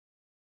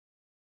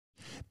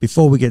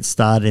Before we get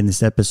started in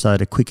this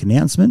episode, a quick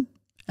announcement.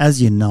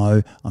 As you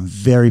know, I'm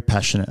very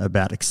passionate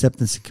about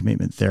acceptance and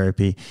commitment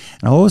therapy,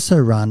 and I also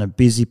run a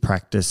busy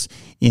practice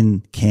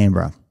in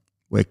Canberra.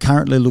 We're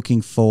currently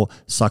looking for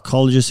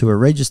psychologists who are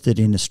registered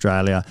in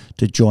Australia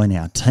to join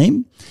our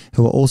team,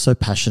 who are also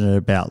passionate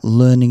about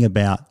learning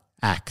about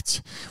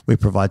ACT. We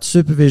provide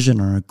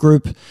supervision on a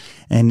group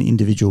and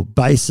individual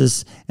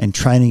basis and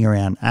training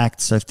around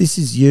ACT. So if this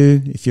is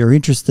you, if you're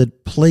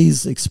interested,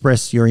 please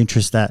express your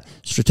interest at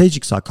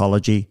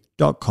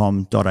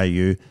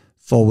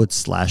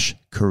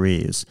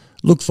strategicpsychology.com.au/careers.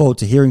 Look forward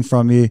to hearing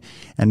from you.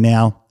 And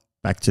now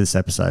back to this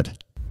episode.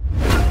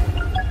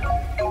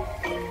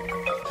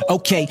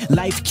 Okay,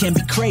 life can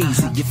be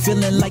crazy. You're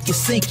feeling like you're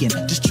sinking,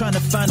 just trying to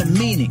find a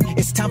meaning.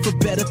 It's time for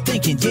better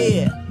thinking.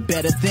 Yeah,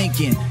 better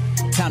thinking.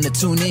 Time to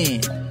tune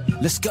in.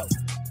 Let's go.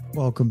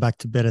 Welcome back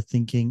to Better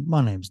Thinking.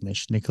 My name's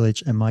Nesh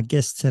Nikolic, and my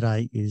guest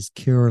today is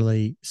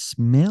Kiralee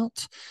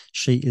Smelt.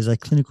 She is a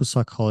clinical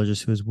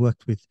psychologist who has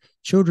worked with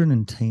children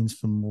and teens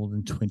for more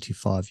than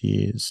 25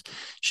 years.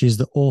 She is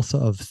the author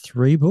of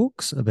 3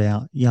 books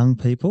about young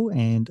people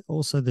and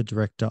also the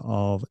director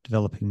of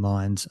Developing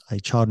Minds, a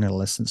child and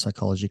adolescent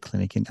psychology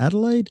clinic in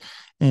Adelaide,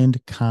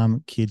 and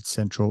Calm Kids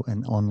Central,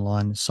 an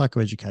online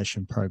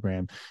psychoeducation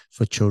program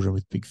for children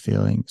with big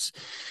feelings.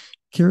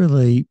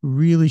 Kiralee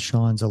really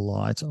shines a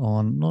light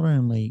on not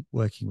only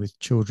working with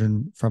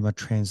children from a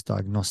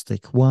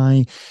transdiagnostic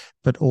way,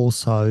 but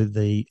also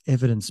the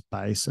evidence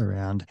base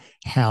around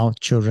how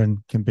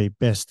children can be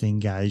best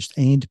engaged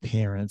and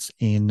parents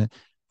in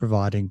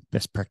providing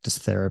best practice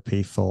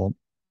therapy for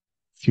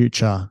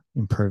future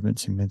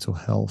improvements in mental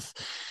health.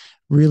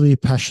 Really a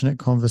passionate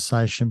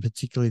conversation,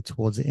 particularly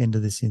towards the end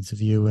of this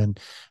interview, and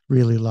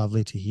really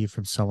lovely to hear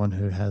from someone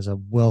who has a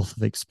wealth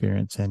of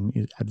experience and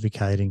is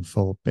advocating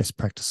for best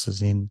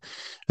practices in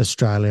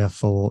Australia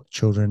for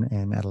children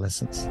and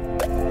adolescents.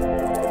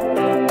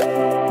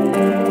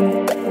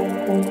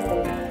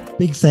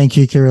 Big thank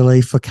you,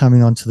 Kiralee, for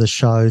coming onto the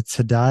show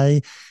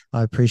today.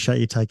 I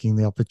appreciate you taking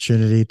the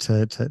opportunity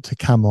to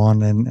come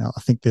on, and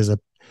I think there's a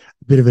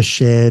bit of a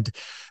shared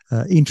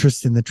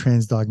interest in the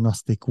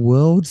transdiagnostic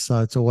world.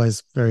 So it's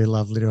always very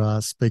lovely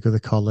to speak with a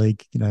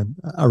colleague,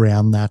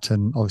 around that,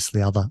 and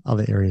obviously other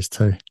areas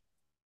too.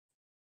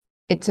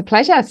 It's a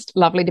pleasure. It's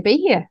lovely to be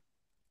here.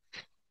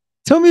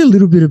 Tell me a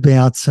little bit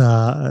about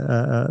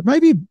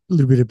maybe a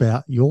little bit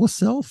about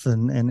yourself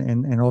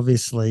and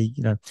obviously,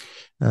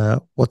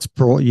 what's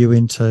brought you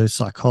into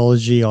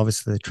psychology,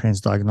 obviously the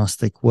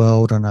transdiagnostic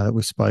world. I know that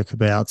we spoke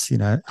about,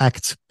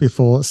 ACT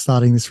before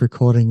starting this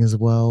recording as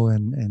well.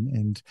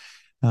 And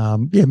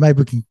maybe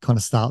we can kind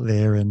of start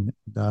there and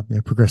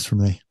progress from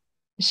there.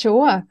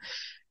 Sure.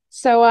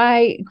 So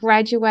I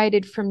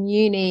graduated from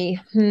uni.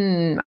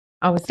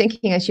 I was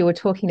thinking as you were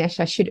talking,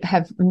 Ash, I should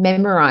have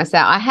memorized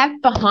that. I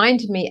have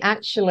behind me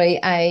actually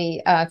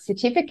a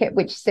certificate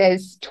which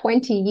says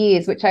 20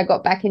 years, which I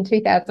got back in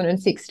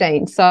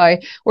 2016. So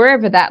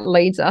wherever that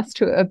leads us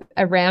to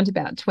around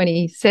about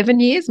 27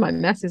 years, my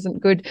maths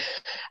isn't good,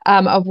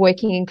 of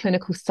working in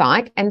clinical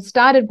psych, and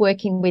started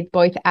working with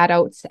both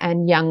adults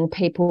and young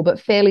people, but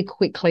fairly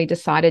quickly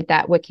decided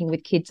that working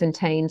with kids and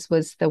teens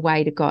was the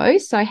way to go.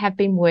 So I have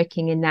been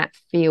working in that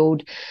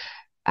field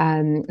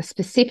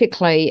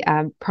specifically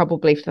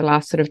probably for the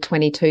last sort of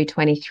 22,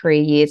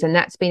 23 years. And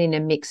that's been in a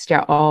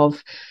mixture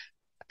of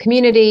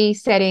community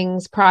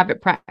settings,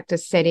 private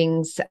practice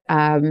settings,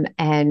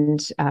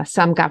 and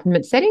some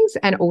government settings,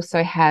 and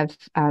also have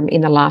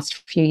in the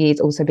last few years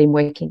also been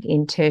working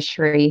in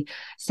tertiary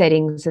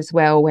settings as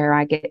well, where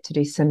I get to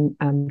do some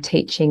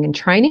teaching and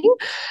training.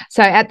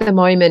 So at the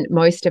moment,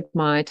 most of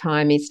my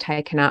time is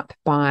taken up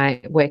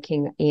by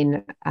working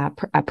in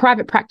a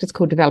private practice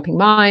called Developing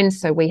Minds.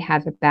 So we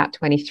have about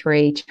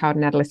 23 child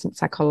and adolescent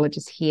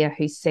psychologists here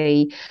who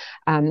see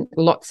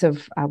lots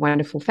of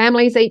wonderful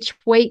families each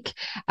week,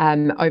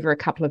 over a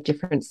couple of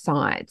different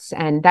sites,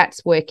 and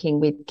that's working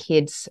with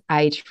kids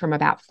aged from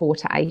about 4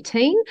 to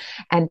 18,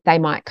 and they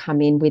might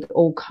come in with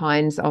all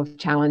kinds of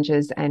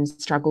challenges and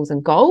struggles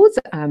and goals,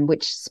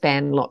 which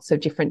span lots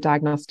of different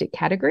diagnostic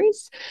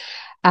categories.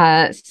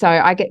 So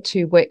I get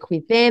to work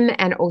with them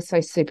and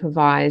also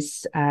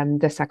supervise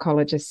the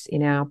psychologists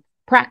in our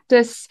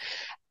practice.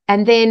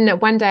 And then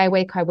one day a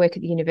week, I work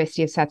at the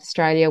University of South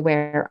Australia,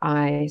 where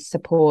I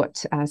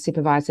support,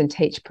 supervise and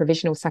teach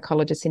provisional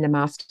psychologists in the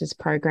master's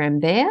program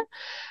there.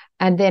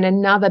 And then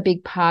another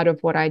big part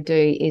of what I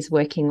do is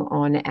working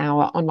on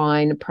our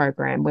online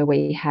program, where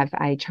we have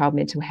a child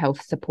mental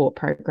health support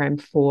program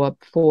for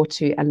 4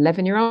 to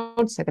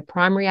 11-year-olds, so the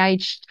primary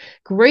aged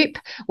group,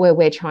 where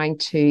we're trying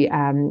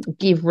to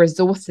give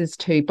resources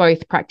to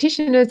both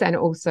practitioners and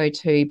also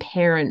to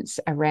parents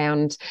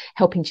around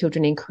helping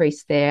children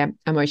increase their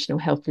emotional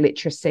health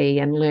literacy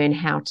and learn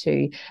how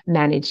to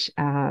manage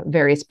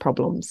various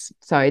problems.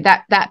 So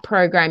that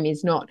program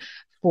is not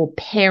for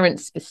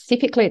parents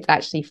specifically, it's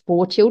actually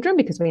for children,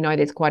 because we know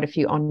there's quite a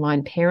few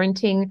online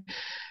parenting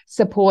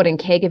support and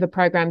caregiver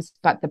programs,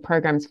 but the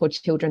programs for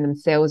children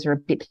themselves are a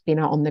bit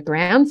thinner on the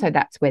ground. So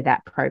that's where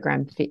that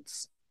program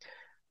fits.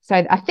 So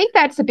I think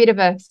that's a bit of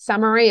a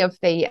summary of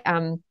the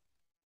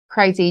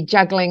crazy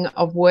juggling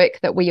of work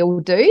that we all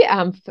do.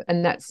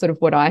 And that's sort of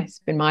what I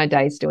spend my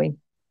days doing.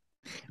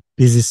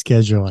 Busy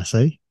schedule, I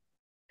see.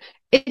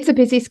 It's a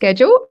busy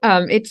schedule.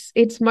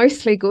 It's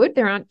mostly good.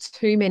 There aren't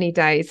too many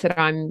days that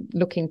I'm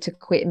looking to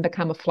quit and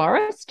become a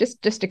florist,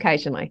 just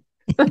occasionally.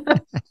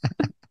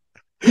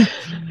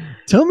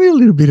 Tell me a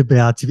little bit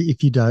about,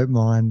 if you don't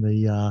mind,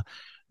 the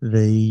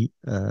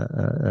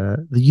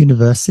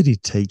university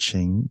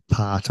teaching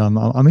part.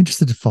 I'm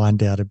interested to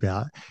find out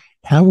about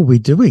how are we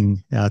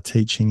doing our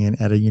teaching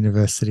at a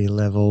university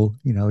level.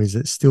 Is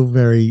it still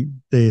very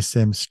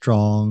DSM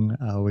strong?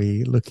 Are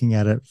we looking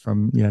at it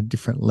from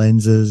different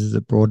lenses? Is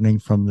it broadening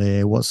from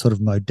there? What sort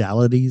of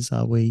modalities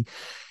are we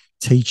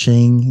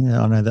teaching?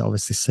 I know that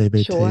obviously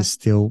CBT is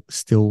still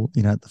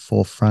at the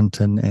forefront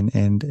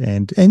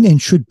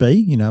and should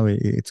be.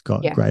 It's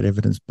got great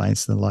evidence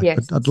base and the like.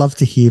 Yes. But I'd love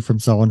to hear from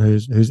someone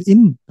who's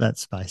in that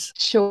space.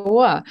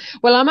 Sure.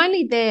 Well, I'm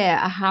only there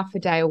a half a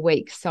day a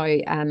week, so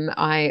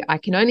I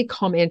can only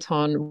comment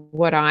on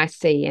what I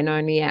see, and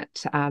only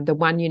at the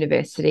one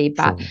university.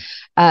 But sure.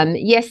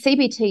 Yes,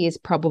 CBT is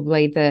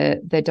probably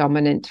the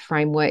dominant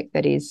framework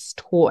that is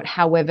taught.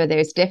 However,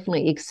 there's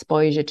definitely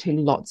exposure to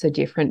lots of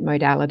different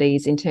modalities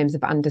in terms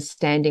of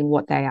understanding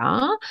what they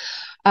are.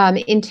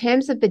 In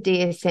terms of the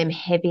DSM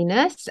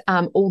heaviness,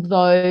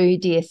 although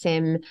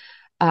DSM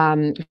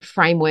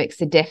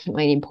frameworks are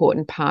definitely an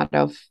important part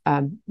of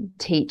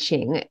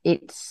teaching,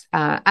 it's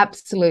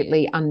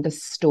absolutely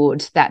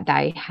understood that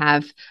they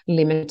have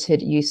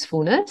limited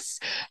usefulness.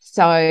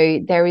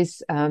 So there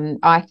is,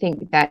 I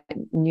think that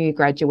new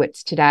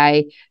graduates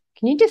today,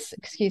 can you just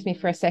excuse me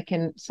for a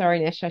second?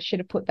 Sorry, Nesh, I should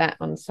have put that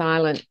on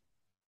silent.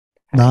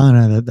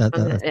 No,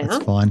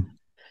 that's fine.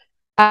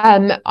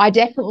 I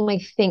definitely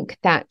think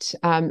that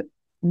my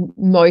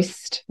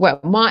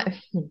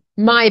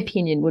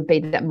opinion would be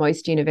that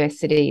most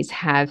universities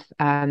have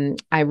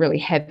a really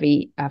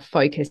heavy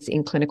focus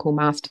in clinical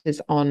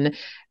masters on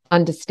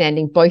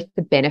understanding both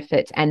the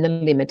benefits and the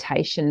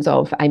limitations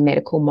of a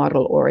medical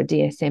model or a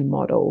DSM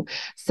model.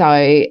 So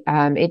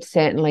it's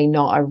certainly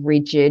not a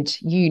rigid,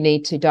 you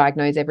need to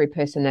diagnose every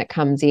person that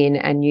comes in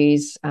and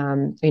use,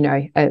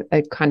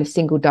 a kind of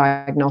single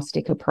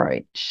diagnostic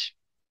approach.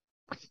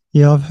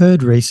 Yeah, I've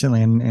heard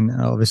recently, and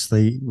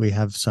obviously we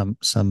have some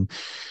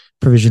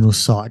provisional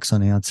psychs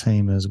on our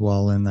team as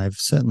well, and they've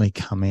certainly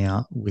come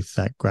out with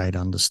that great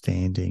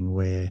understanding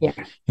where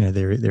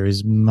there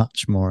is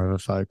much more of a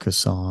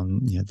focus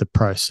on the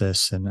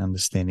process and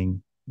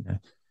understanding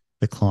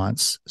the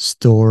client's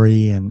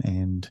story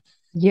and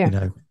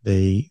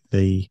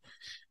the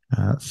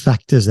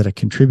factors that are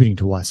contributing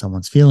to why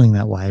someone's feeling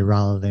that way,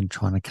 rather than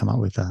trying to come up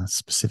with a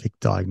specific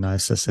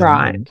diagnosis.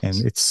 And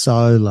it's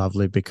so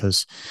lovely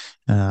because,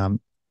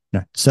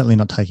 certainly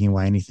not taking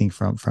away anything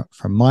from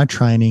my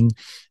training,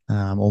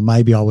 or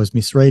maybe I was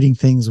misreading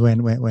things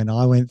when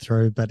I went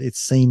through, but it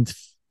seemed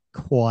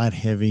quite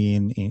heavy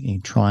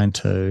in trying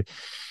to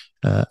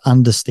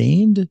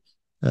understand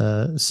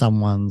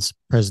someone's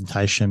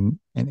presentation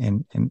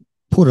and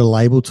put a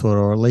label to it,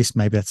 or at least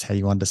maybe that's how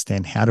you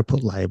understand how to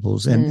put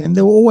labels. And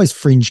there were always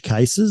fringe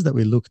cases that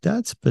we looked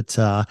at, but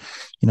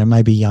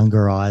maybe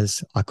younger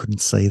eyes, I couldn't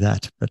see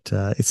that. But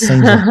it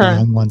seems like the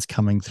young ones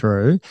coming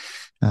through,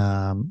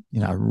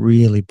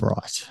 really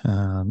bright,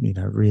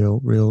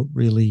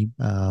 really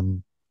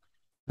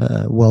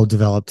well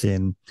developed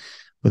in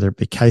whether it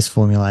be case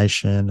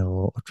formulation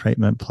or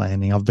treatment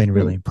planning. I've been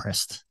really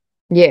impressed.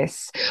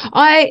 Yes.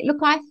 I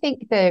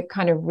think the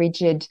kind of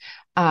rigid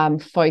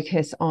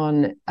focus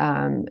on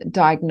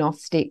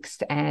diagnostics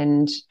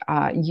and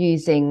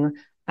using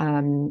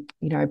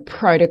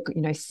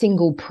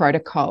single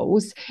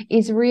protocols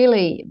is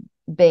really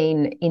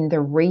been in the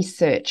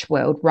research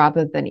world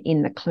rather than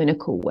in the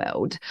clinical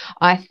world.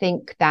 I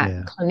think that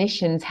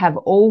clinicians have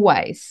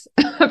always,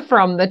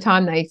 from the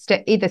time they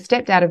either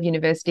stepped out of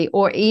university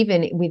or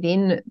even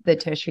within the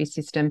tertiary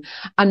system,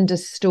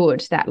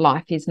 understood that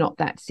life is not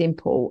that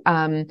simple.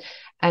 And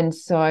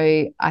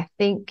so I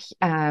think,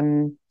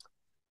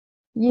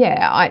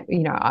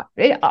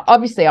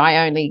 obviously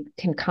I only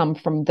can come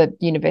from the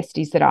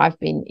universities that I've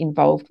been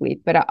involved with,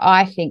 but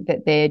I think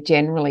that they're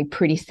generally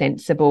pretty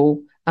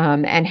sensible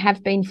and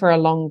have been for a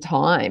long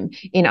time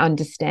in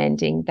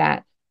understanding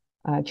that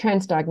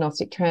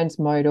transdiagnostic,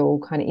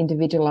 transmodal, kind of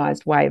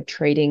individualized way of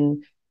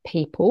treating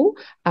people,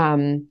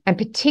 and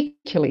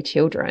particularly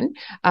children,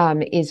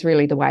 is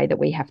really the way that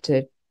we have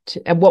to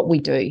and what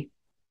we do.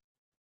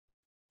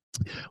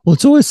 Well,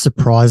 it's always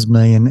surprised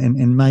me,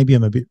 and maybe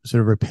I'm a bit sort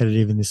of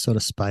repetitive in this sort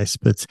of space,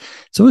 but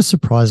it's always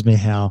surprised me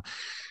how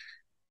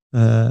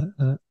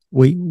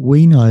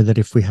we know that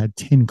if we had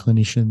 10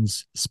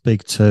 clinicians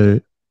speak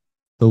to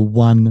the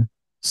one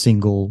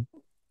single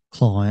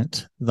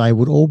client, they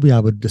would all be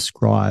able to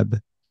describe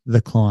the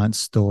client's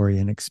story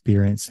and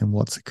experience and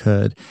what's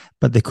occurred,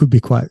 but there could be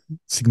quite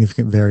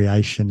significant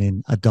variation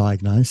in a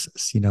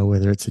diagnosis,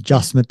 whether it's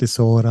adjustment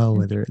disorder,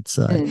 whether it's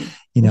a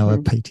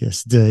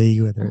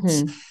PTSD, whether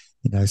it's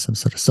some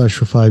sort of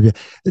social phobia.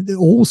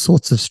 All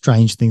sorts of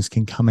strange things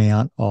can come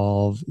out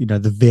of,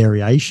 the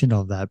variation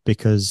of that,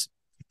 because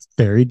it's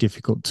very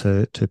difficult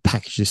to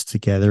package this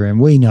together. And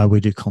we know we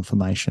do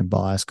confirmation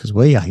bias because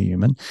we are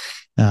human.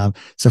 So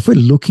if we're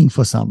looking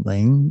for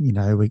something,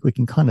 we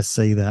can kind of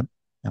see that.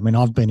 I mean,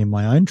 I've been in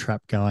my own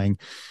trap going,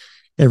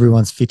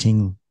 everyone's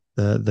fitting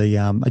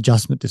the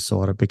adjustment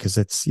disorder because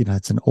it's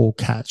an all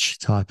catch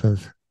type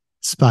of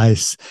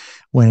space,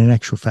 when in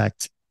actual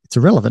fact it's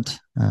irrelevant.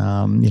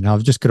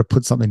 I've just got to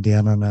put something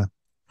down on a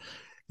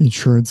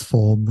insurance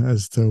form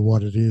as to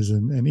what it is,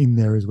 and in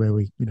there is where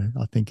we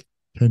I think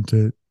tend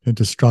to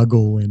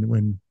struggle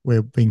when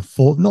we're being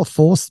not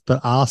forced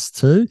but asked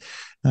to,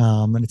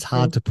 and it's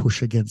hard to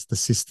push against the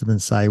system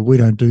and say we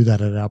don't do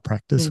that at our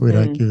practice. We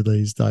don't give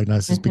these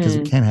diagnoses because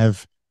it can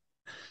have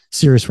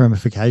serious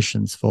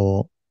ramifications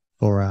for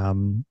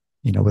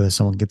whether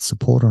someone gets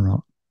support or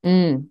not.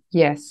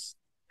 Yes.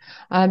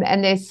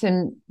 And there's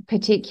some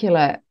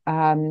particular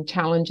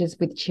challenges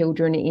with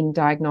children in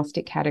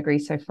diagnostic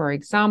categories. So, for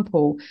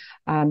example,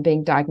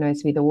 being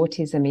diagnosed with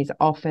autism is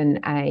often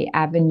an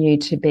avenue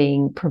to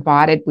being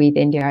provided with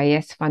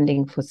NDIS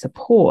funding for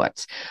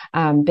support.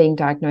 Being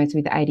diagnosed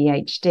with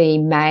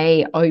ADHD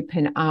may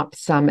open up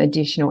some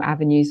additional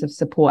avenues of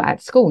support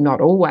at school.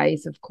 Not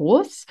always, of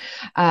course.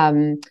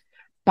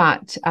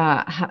 But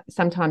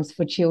sometimes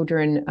for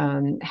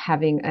children,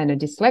 having a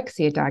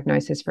dyslexia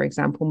diagnosis, for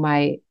example,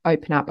 may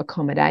open up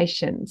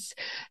accommodations.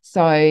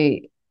 So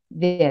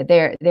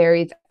there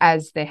is,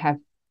 as there have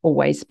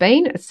always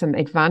been, some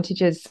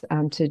advantages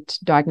to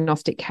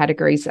diagnostic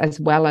categories, as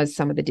well as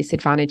some of the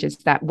disadvantages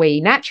that we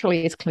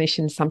naturally as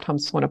clinicians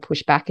sometimes want to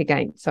push back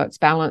against. So it's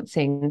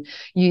balancing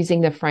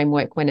using the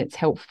framework when it's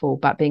helpful,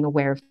 but being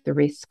aware of the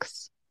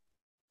risks.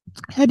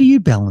 How do you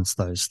balance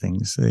those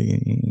things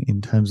in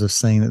terms of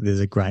seeing that there's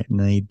a great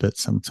need, but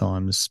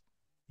sometimes,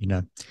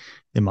 there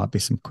might be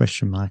some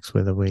question marks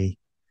whether we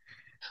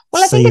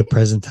see a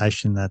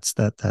presentation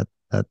that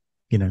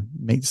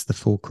meets the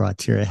full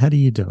criteria? How do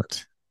you do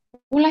it?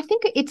 Well, I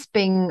think it's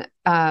been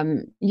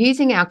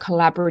using our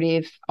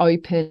collaborative,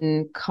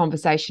 open,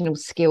 conversational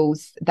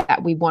skills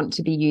that we want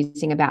to be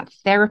using about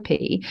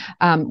therapy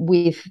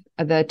with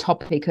the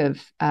topic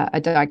of a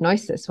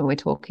diagnosis when we're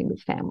talking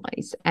with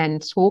families,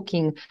 and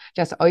talking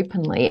just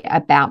openly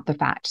about the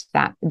fact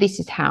that these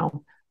are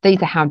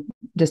how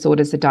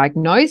disorders are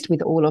diagnosed,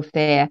 with all of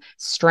their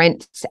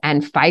strengths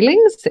and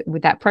failings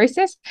with that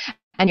process.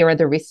 And here are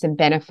the risks and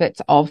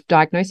benefits of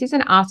diagnosis,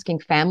 and asking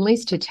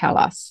families to tell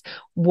us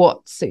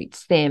what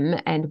suits them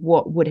and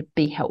what would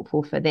be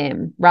helpful for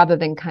them, rather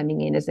than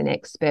coming in as an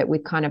expert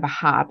with kind of a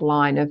hard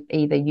line of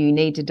either you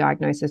need a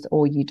diagnosis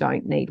or you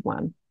don't need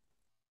one.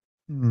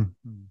 Mm-hmm.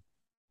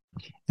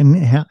 And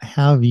how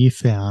have you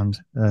found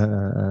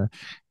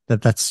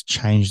that's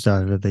changed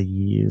over the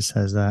years?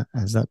 Has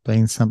that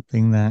been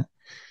something that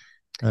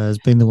has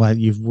been the way that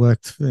you've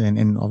worked,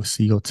 and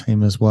obviously your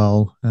team as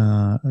well,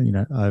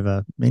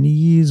 over many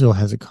years, or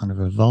has it kind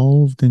of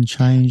evolved and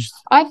changed?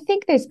 I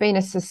think there's been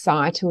a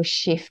societal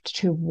shift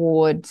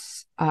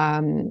towards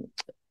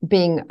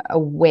being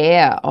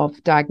aware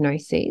of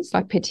diagnoses,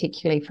 like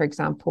particularly, for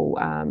example,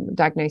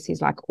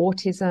 diagnoses like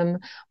autism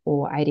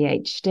or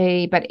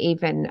ADHD, but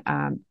even,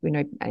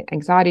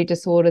 anxiety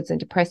disorders and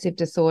depressive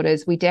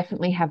disorders. We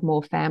definitely have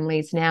more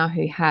families now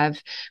who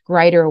have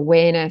greater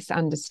awareness,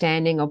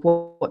 understanding of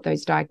what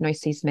those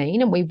diagnoses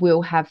mean. And we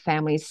will have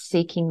families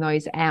seeking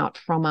those out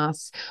from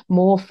us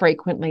more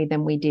frequently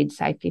than we did,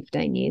 say,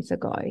 15 years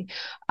ago.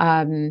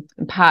 And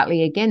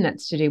partly, again,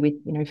 that's to do with,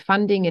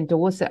 funding and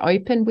doors that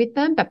open with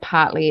them, but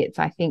partly it's,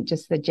 I think,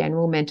 just the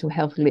general mental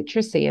health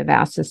literacy of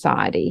our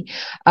society,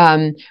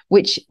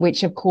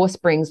 which of course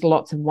brings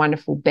lots of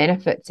wonderful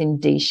benefits in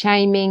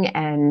de-shaming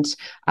and,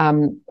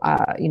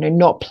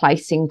 not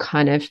placing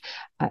kind of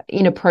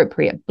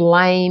inappropriate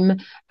blame.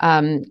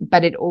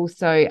 But it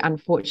also,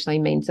 unfortunately,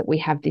 means that we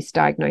have this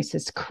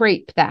diagnosis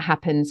creep that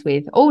happens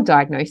with all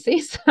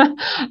diagnoses.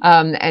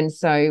 And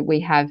so we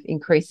have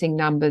increasing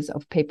numbers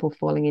of people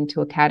falling into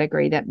a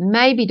category that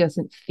maybe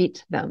doesn't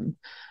fit them.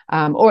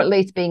 Or at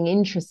least being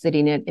interested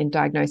in it in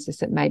diagnosis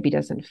that maybe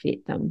doesn't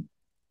fit them.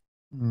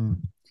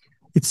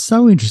 It's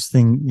so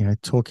interesting,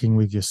 talking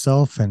with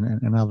yourself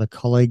and other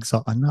colleagues.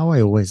 I know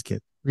I always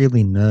get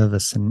really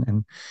nervous,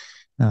 and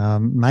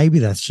maybe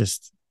that's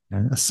just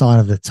a sign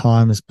of the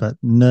times, but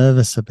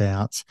nervous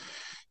about,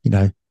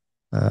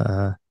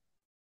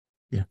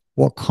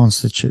 what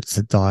constitutes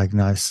a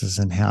diagnosis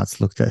and how it's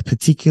looked at,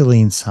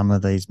 particularly in some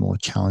of these more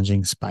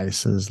challenging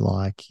spaces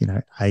like,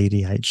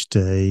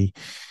 ADHD,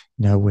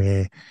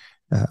 where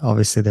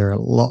obviously there are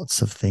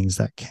lots of things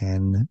that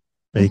can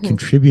be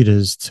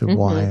contributors to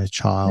why a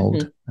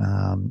child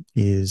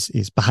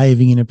is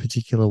behaving in a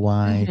particular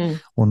way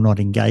or not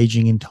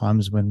engaging in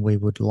times when we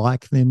would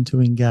like them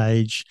to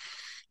engage,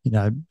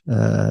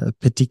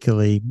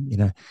 particularly,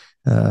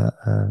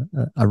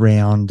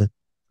 around,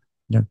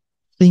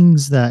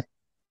 things that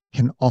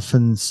can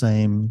often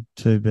seem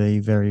to be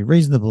very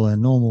reasonable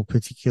and normal,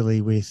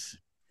 particularly with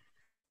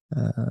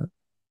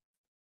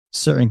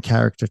certain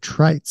character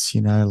traits,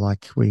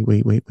 like we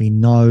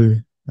know,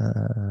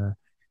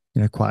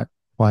 quite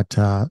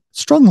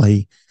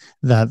strongly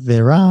that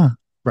there are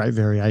great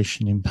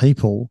variation in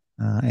people,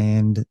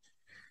 and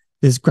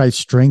there's great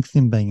strength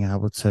in being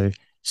able to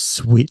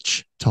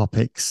switch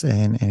topics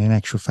and in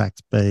actual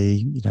fact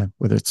be,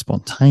 whether it's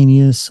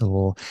spontaneous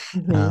or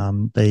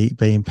be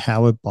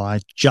empowered by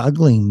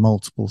juggling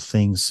multiple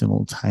things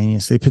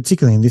simultaneously,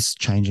 particularly in this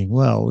changing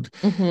world.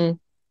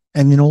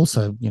 And then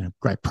also,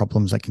 great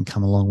problems that can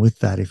come along with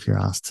that if you're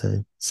asked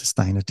to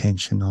sustain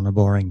attention on a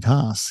boring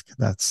task.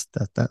 That's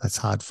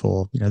hard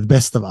for, the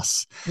best of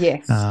us.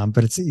 Yes.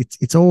 But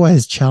it's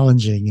always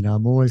challenging.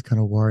 I'm always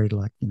kind of worried,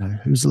 like,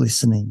 who's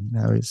listening?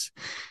 Am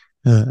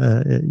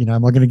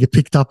I going to get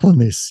picked up on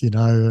this? Maybe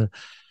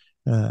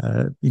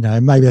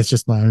that's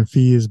just my own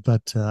fears,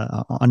 but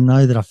I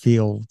know that I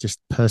feel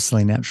just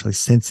personally, naturally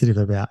sensitive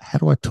about how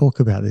do I talk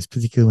about this,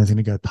 particularly when it's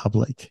going to go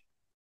public.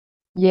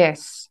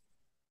 Yes.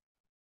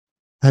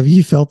 Have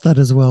you felt that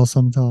as well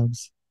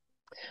sometimes?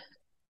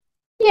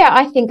 Yeah,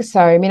 I think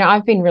so. I mean,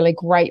 I've been really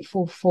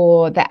grateful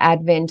for the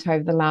advent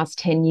over the last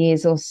 10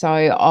 years or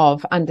so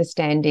of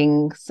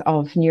understandings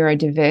of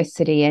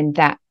neurodiversity and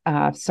that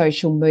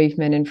social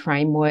movement and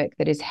framework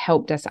that has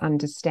helped us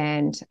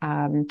understand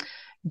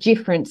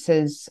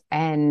differences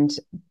and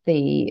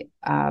the,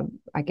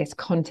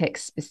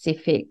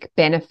 context-specific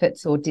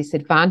benefits or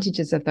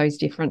disadvantages of those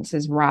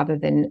differences, rather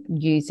than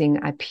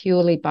using a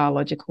purely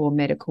biological or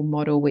medical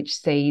model which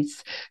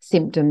sees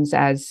symptoms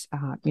as,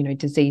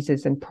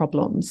 diseases and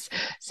problems.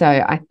 So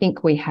I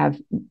think we have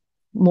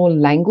more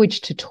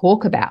language to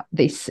talk about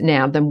this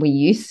now than we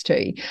used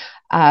to.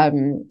 I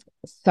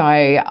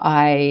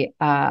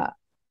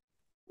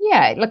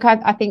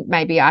think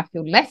maybe I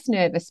feel less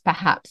nervous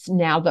perhaps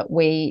now that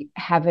we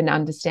have an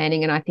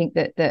understanding, and I think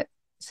that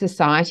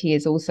society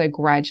is also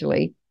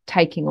gradually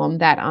taking on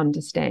that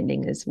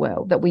understanding as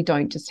well, that we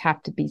don't just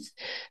have to be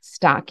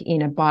stuck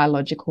in a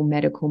biological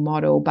medical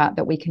model, but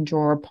that we can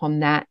draw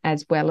upon that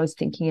as well as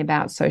thinking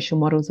about social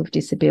models of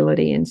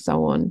disability and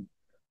so on.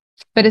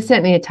 But it's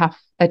certainly a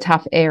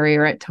tough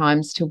area at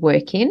times to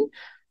work in.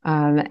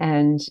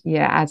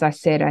 As I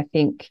said, I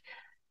think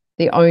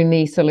the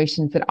only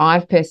solutions that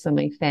I've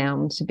personally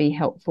found to be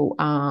helpful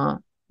are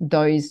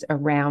those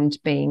around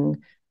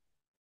being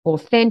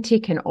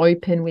authentic and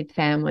open with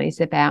families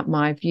about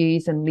my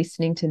views and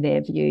listening to their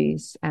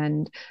views,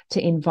 and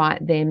to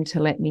invite them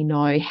to let me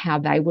know how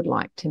they would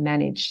like to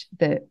manage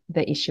the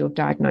issue of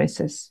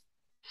diagnosis.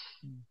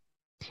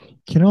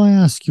 Can I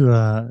ask you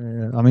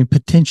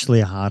potentially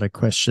a harder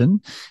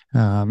question,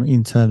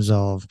 in terms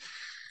of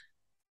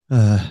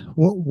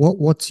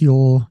what's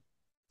your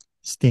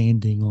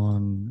standing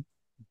on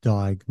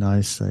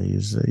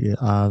diagnoses?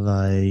 Are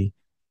they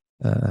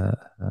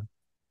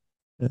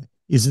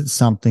is it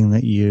something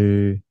that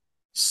you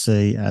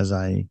see as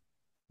a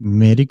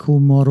medical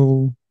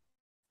model,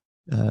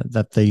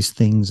 that these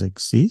things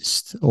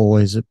exist,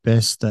 or is it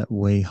best that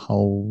we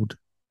hold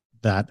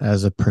that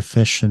as a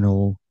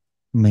professional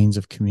means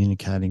of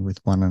communicating with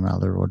one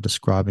another or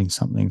describing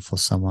something for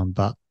someone,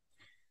 but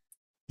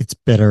it's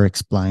better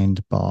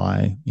explained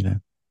by,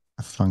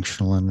 a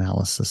functional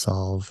analysis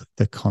of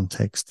the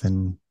context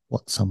and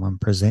what someone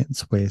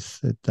presents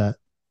with, that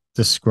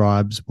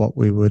describes what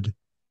we would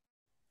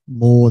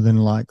more than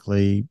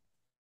likely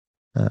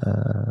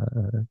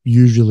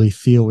usually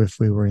feel if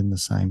we were in the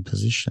same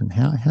position?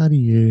 How do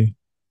you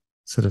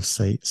sort of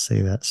see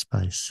that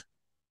space?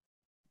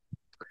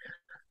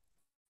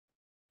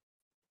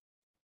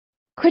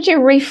 Could you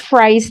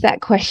rephrase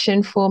that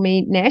question for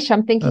me, Nesh?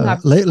 I'm thinking.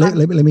 Let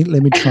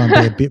me try and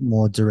be a bit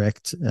more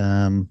direct.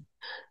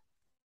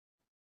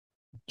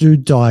 Do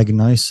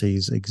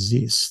diagnoses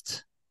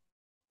exist?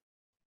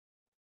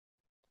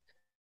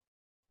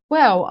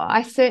 Well,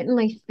 I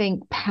certainly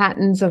think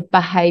patterns of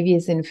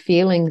behaviours and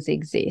feelings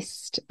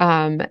exist.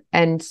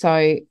 And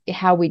so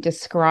how we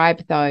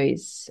describe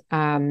those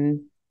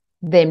then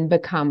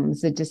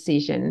becomes a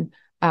decision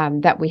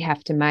that we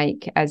have to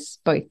make as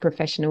both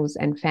professionals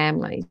and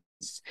families.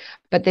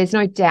 But there's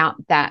no doubt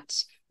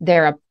that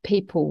there are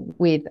people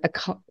with a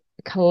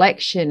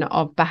collection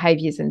of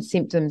behaviours and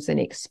symptoms and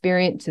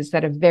experiences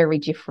that are very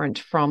different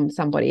from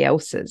somebody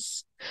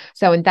else's.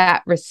 So in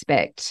that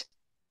respect,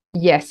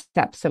 yes,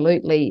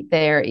 absolutely,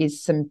 there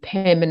is some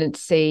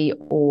permanency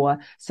or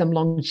some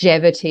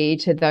longevity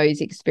to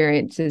those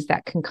experiences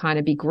that can kind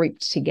of be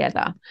grouped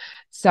together.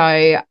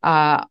 So,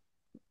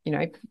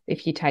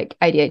 if you take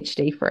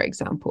ADHD, for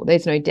example,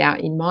 there's no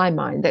doubt in my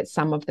mind that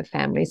some of the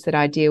families that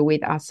I deal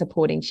with are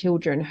supporting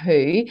children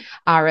who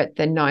are at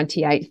the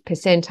 98th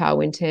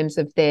percentile in terms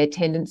of their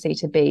tendency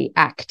to be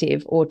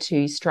active or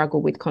to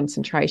struggle with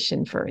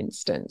concentration, for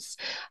instance.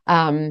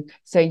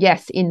 So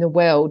yes, in the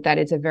world, that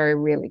is a very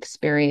real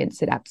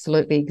experience. It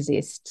absolutely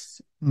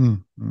exists.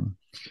 Mm-hmm.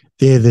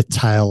 They're the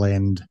tail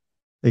end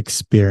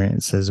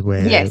experiences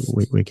where yes.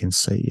 we can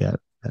see,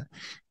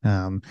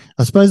 I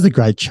suppose the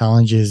great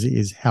challenge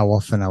is how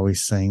often are we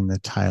seeing the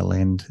tail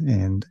end,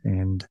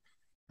 and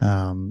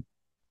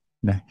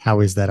how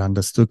is that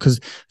understood? Because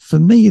for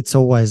me, it's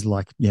always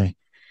like,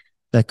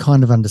 that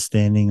kind of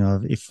understanding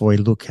of, if we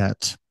look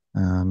at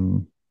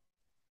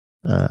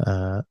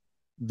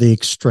the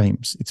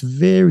extremes, it's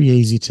very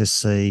easy to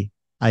see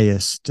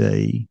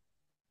ASD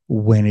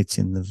when it's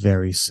in the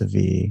very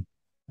severe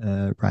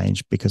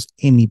range, because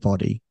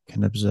anybody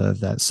can observe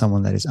that.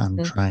 Someone that is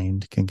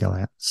untrained can go out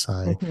and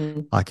say,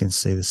 I can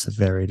see the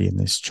severity in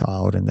this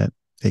child and that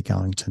they're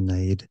going to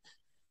need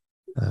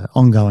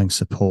ongoing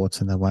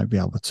support and they won't be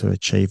able to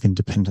achieve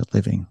independent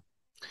living.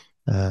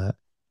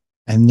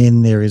 And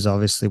then there is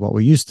obviously what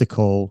we used to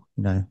call,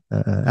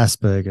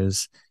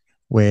 Asperger's,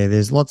 where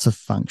there's lots of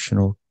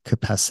functional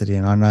capacity.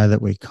 And I know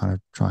that we kind of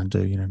try and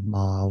do,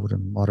 mild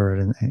and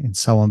moderate and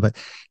so on, but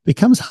it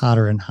becomes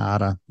harder and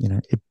harder.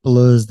 It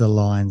blurs the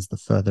lines the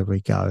further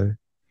we go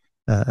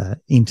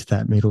into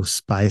that middle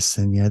space.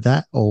 And,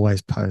 that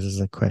always poses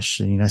a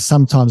question.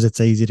 Sometimes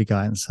it's easy to go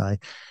out and say,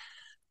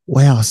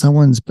 wow,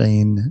 someone's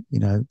been,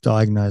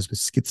 diagnosed with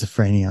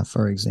schizophrenia,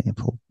 for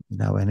example,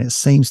 and it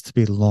seems to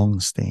be long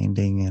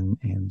standing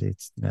and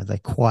it's, they're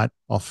quite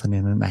often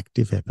in an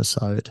active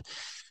episode.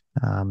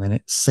 And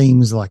it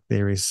seems like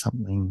there is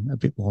something a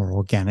bit more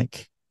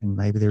organic, and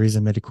maybe there is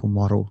a medical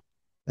model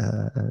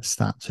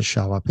start to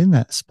show up in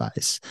that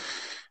space.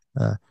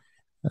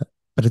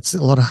 But it's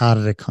a lot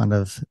harder to kind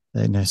of,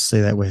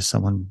 see that where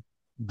someone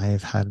may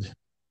have had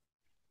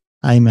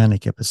a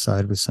manic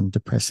episode with some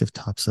depressive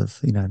types of,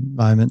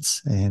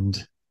 moments,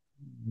 and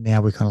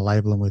now we kind of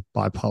label them with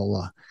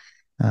bipolar,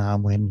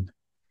 when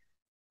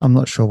I'm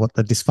not sure what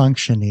the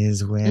dysfunction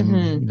is,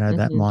 when,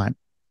 that might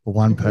for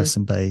one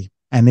person be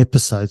an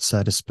episode,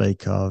 so to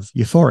speak, of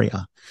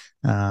euphoria,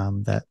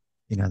 that,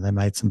 they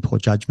made some poor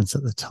judgments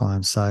at the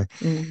time. So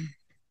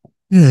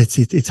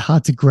it's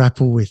hard to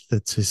grapple with the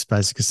two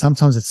spaces, because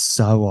sometimes it's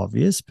so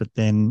obvious, but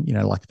then,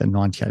 like the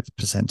 98th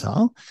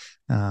percentile,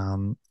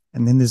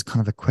 and then there's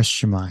kind of a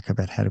question mark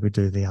about how do we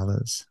do the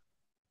others.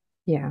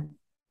 Yeah.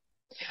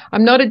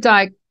 I'm not a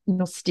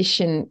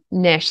diagnostician,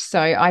 Nesh, so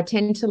I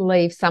tend to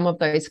leave some of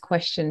those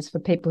questions for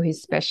people who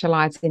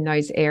specialize in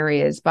those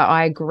areas. But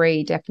I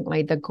agree,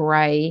 definitely the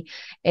grey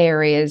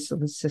areas,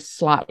 the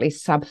slightly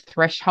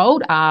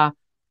sub-threshold, are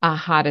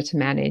harder to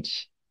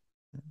manage.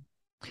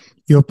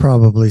 You're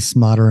probably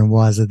smarter and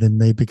wiser than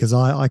me, because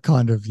I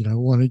kind of,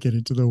 want to get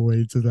into the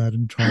weeds of that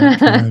and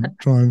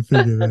try and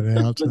figure that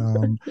out.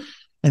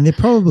 And there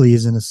probably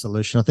isn't a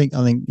solution. I think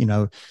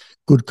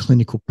good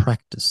clinical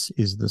practice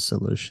is the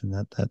solution.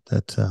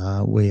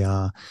 That we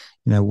are,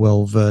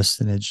 well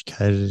versed and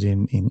educated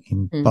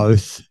in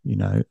both,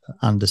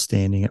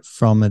 understanding it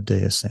from a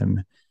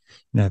DSM,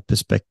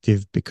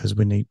 perspective, because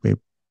we're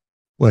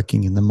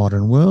working in the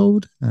modern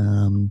world,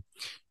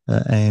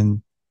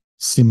 and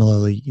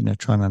similarly,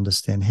 trying to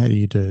understand how do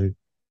you do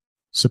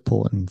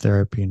support and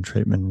therapy and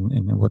treatment,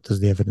 and what does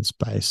the evidence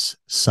base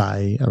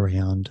say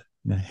around,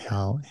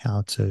 how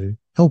to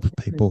help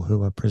people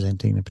who are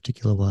presenting in a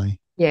particular way.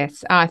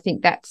 Yes, I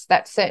think that's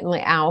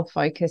certainly our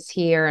focus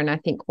here, and I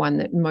think one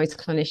that most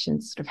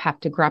clinicians sort of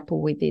have to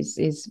grapple with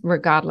is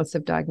regardless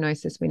of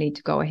diagnosis, we need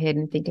to go ahead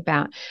and think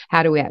about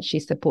how do we actually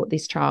support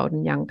this child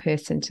and young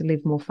person to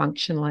live more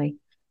functionally.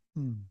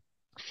 Can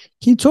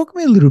you talk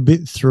me a little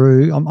bit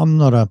through? I'm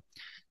not a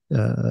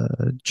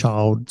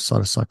child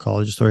sort of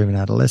psychologist or even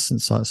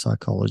adolescent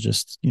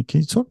psychologist. Can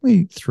you talk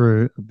me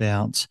through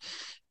about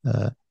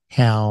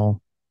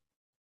how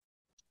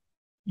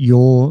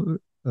your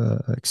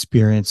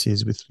experience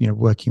is with,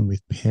 working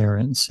with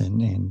parents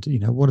and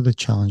what are the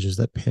challenges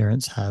that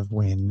parents have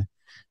when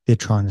they're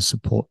trying to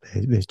support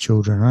their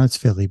children? I know it's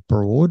fairly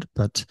broad,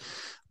 but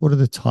what are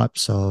the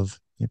types of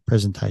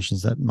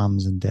presentations that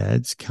mums and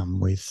dads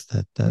come with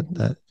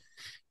that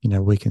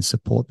we can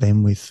support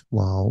them with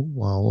while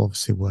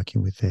obviously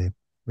working with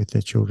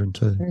their children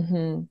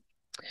too?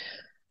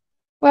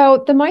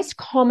 Well, the most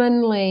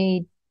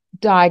commonly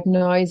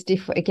diagnosed,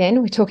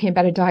 again, we're talking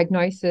about a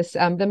diagnosis,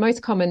 the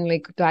most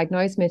commonly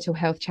diagnosed mental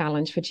health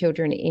challenge for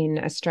children in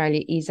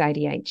Australia is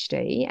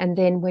ADHD. And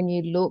then when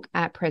you look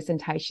at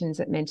presentations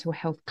at mental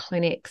health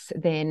clinics,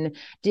 then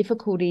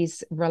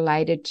difficulties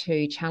related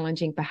to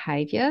challenging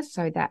behaviour.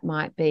 So that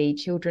might be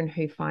children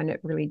who find it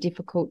really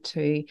difficult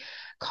to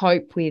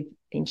cope with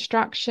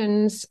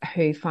instructions,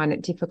 who find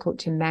it difficult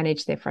to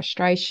manage their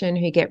frustration,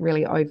 who get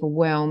really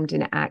overwhelmed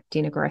and act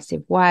in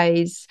aggressive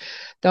ways.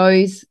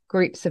 Those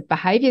groups of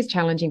behaviours,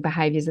 challenging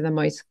behaviours, are the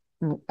most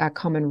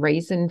common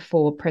reason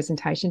for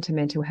presentation to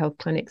mental health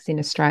clinics in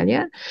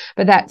Australia.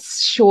 But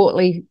that's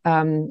shortly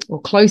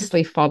or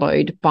closely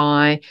followed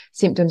by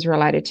symptoms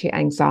related to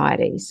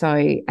anxiety.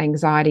 So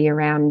anxiety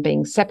around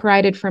being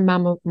separated from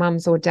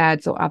mums or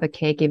dads or other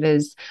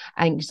caregivers,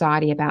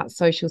 anxiety about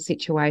social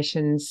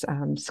situations,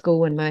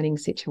 school and learning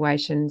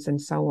situations,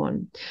 and so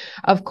on.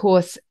 Of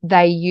course,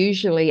 they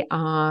usually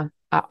are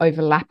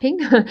overlapping.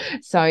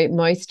 So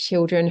most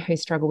children who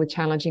struggle with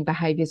challenging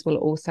behaviours will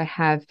also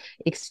have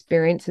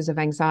experiences of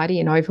anxiety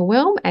and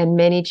overwhelm, and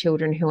many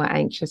children who are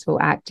anxious will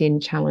act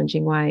in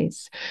challenging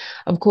ways.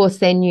 Of course,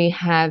 then you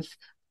have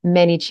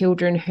many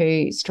children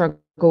who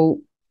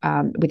struggle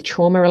with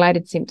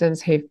trauma-related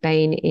symptoms who've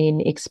been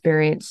in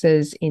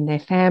experiences in their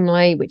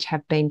family which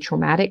have been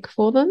traumatic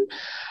for them.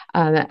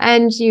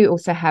 And you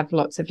also have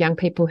lots of young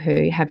people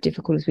who have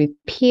difficulties with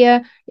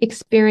peer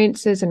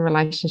experiences and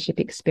relationship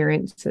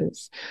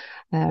experiences.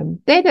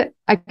 They're,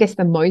 I guess,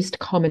 the most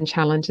common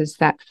challenges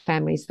that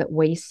families that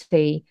we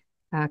see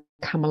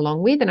come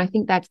along with. And I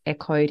think that's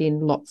echoed in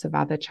lots of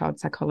other child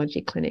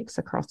psychology clinics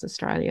across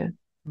Australia.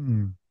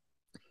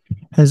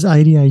 Has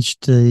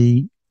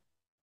ADHD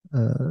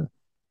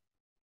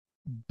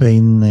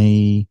been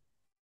the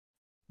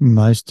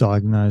most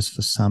diagnosed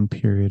for some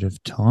period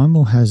of time,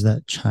 or has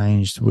that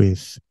changed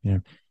with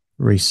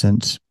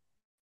recent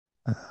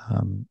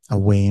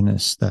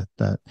awareness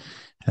that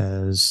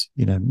has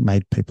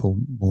made people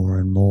more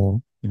and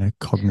more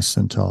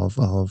cognizant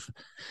of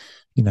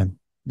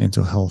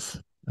mental health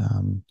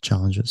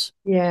challenges?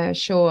 Yeah,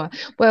 sure.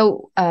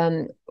 Well,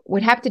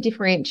 we'd have to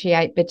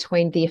differentiate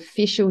between the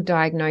official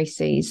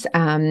diagnoses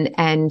and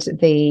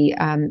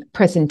the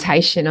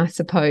presentation, I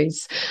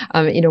suppose,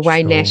 in a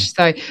way, sure. Nesh.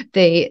 So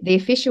the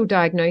official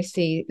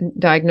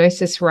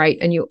diagnosis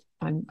rate, and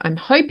I'm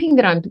hoping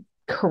that I'm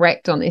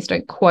correct on this,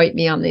 don't quote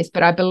me on this,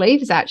 but I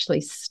believe it's actually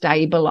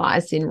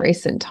stabilized in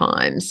recent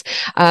times.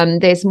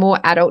 There's more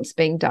adults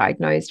being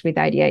diagnosed with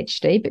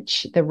ADHD,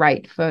 but the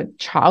rate for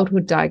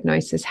childhood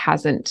diagnosis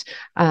hasn't,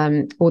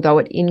 although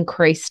it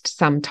increased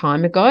some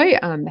time ago,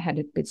 had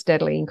been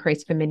steadily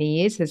increased for many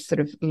years, has sort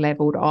of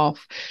leveled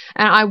off.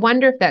 And I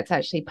wonder if that's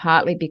actually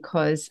partly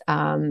because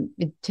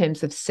in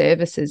terms of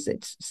services,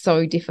 it's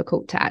so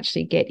difficult to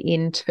actually get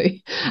into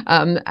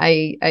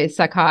a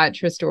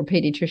psychiatrist or a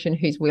pediatrician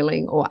who's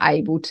willing or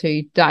able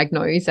to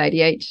diagnose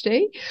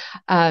ADHD.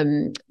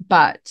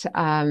 But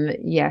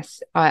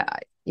yes,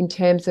 in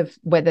terms of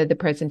whether the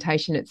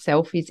presentation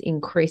itself is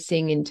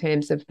increasing in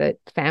terms of the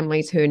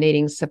families who are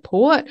needing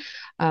support,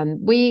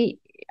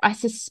 I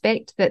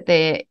suspect that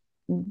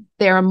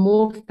there are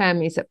more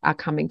families that are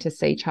coming to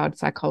see child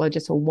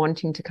psychologists or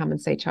wanting to come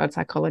and see child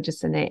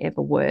psychologists than there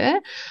ever were.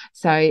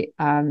 So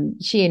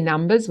sheer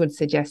numbers would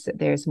suggest that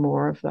there's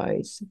more of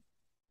those.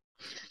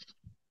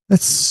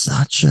 That's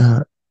such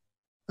a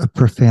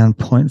profound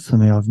point for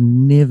me. I've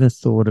never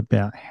thought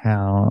about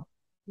how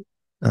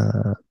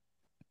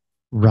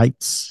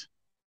rates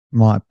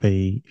might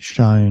be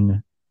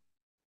shown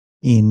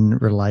in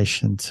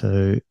relation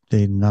to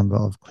the number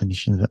of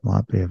clinicians that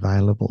might be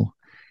available,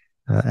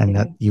 and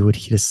that you would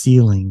hit a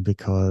ceiling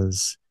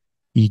because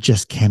you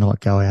just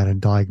cannot go out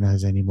and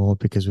diagnose anymore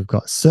because we've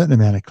got a certain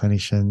amount of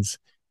clinicians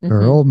who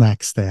are all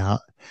maxed out,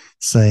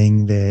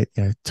 seeing their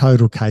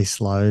total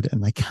caseload,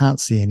 and they can't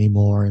see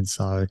anymore. And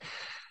so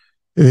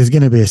there's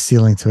going to be a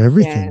ceiling to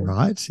everything,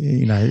 right?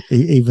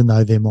 Even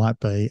though there might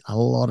be a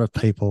lot of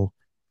people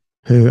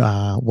who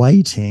are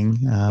waiting,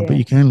 but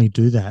you can only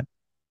do that,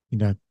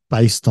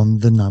 based on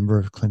the number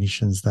of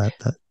clinicians that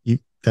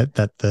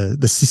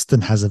the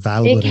system has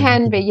available. It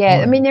can be,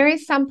 yeah. I mean, there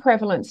is some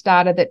prevalence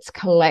data that's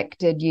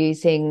collected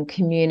using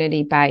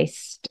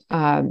community-based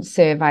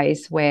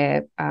surveys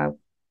where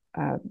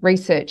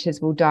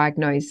researchers will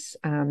diagnose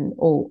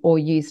or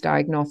use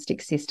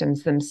diagnostic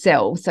systems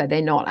themselves. So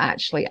they're not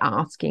actually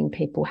asking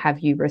people, have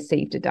you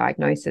received a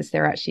diagnosis?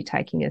 They're actually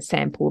taking a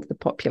sample of the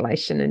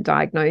population and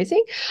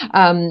diagnosing.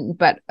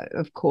 But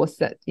of course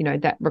that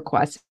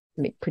requires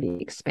pretty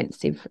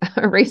expensive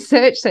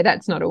research. So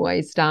that's not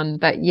always done.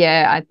 But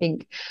yeah, I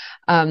think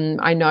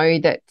I know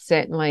that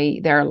certainly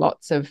there are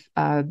lots of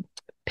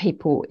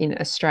people in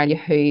Australia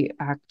who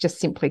just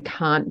simply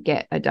can't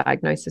get a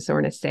diagnosis or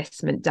an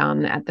assessment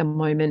done at the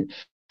moment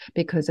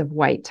because of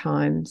wait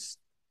times.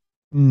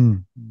 I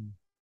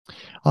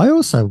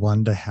also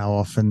wonder how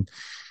often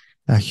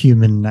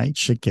human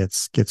nature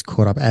gets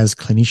caught up as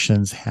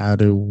clinicians. How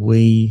do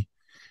we,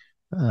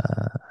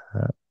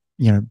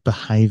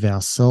 behave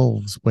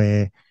ourselves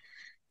where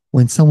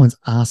when someone's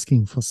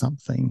asking for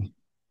something,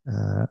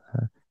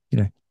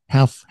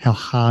 how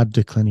hard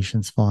do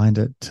clinicians find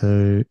it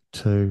to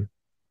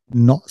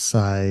not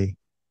say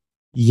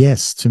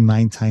yes to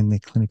maintain their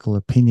clinical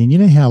opinion? You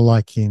know how,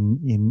 like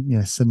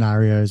in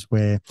scenarios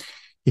where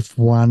if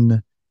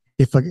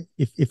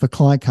a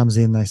client comes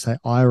in, they say,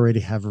 I already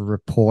have a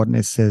report and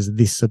it says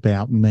this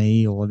about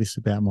me or this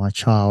about my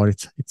child.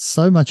 It's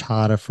so much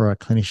harder for a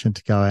clinician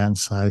to go out and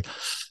say,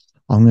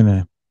 I'm going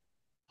to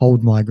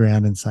hold my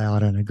ground and say, I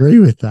don't agree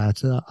with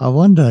that. I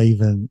wonder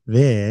even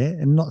there,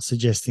 and not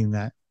suggesting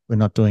that we're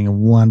not doing a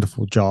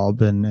wonderful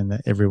job and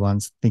that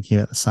everyone's thinking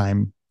about the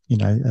same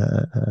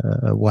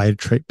a way to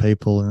treat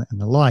people and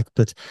the like.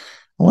 But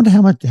I wonder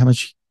how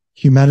much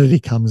humanity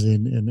comes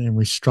in and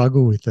we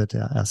struggle with it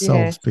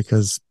ourselves,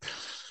 because,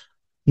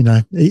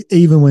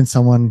 even when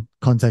someone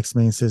contacts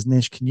me and says,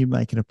 Nesh, can you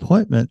make an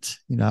appointment?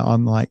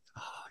 I'm like,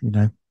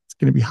 it's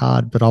going to be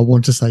hard, but I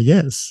want to say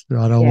yes,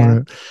 right? I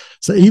want to.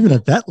 So even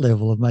at that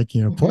level of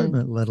making an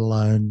appointment, let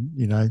alone,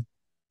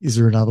 is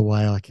there another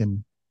way I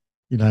can,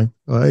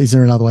 or is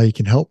there another way you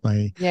can help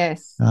me?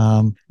 Yes.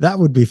 That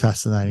would be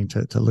fascinating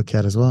to look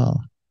at as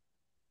well.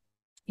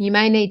 You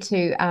may need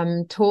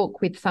to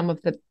talk with some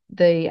of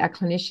the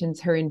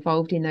clinicians who are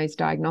involved in those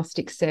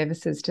diagnostic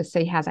services to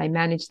see how they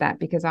manage that,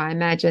 because I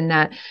imagine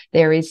that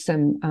there is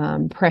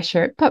some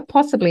pressure, but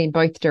possibly in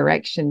both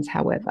directions,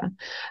 however.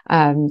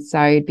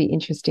 So it'd be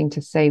interesting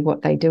to see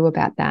what they do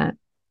about that.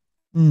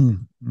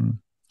 Mm-hmm.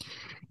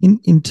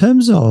 In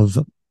terms of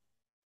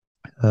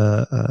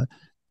the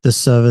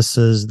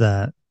services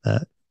that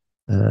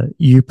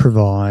you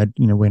provide,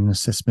 when an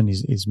assessment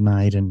is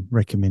made and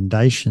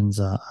recommendations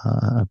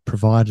are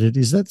provided,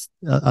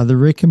 are the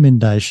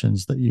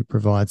recommendations that you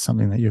provide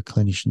something that your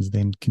clinicians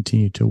then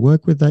continue to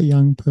work with that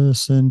young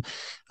person?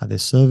 Are there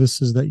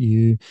services that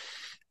you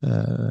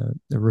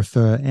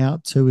refer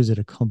out to? Is it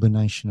a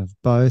combination of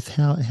both?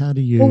 How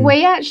do you? Well,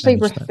 we actually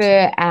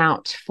refer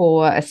out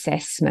for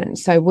assessment,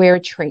 so we're a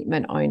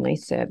treatment only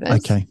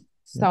service. Okay.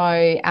 So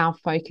our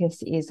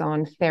focus is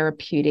on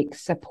therapeutic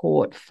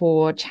support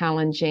for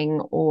challenging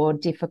or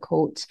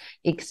difficult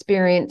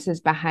experiences,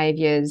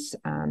 behaviours,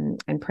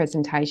 and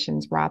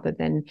presentations, rather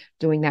than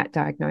doing that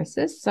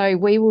diagnosis. So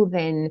we will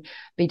then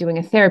be doing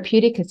a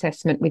therapeutic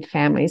assessment with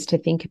families to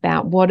think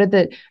about what are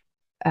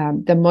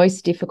the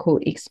most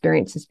difficult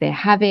experiences they're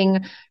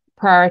having,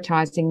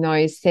 prioritising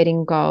those,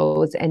 setting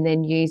goals, and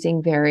then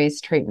using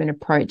various treatment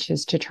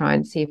approaches to try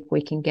and see if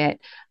we can get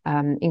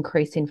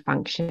increase in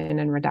function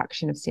and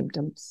reduction of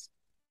symptoms.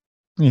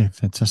 Yeah,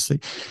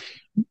 fantastic.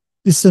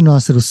 This is a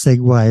nice little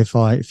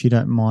segue, if you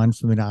don't mind,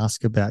 for me to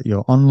ask about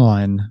your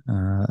online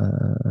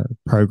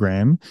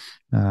program.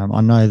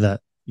 I know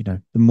that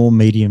the more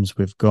mediums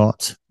we've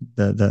got,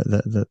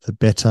 the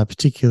better,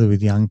 particularly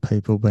with young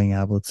people being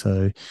able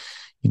to,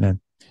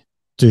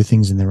 do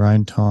things in their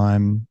own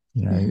time.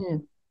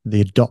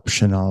 The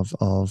adoption of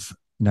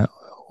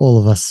all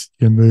of us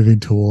moving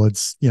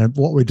towards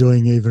what we're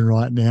doing even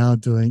right now,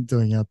 doing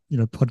a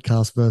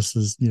podcast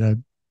versus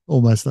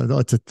almost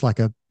like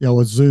a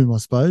Zoom, I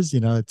suppose, a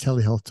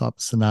telehealth type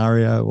of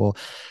scenario, or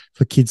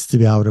for kids to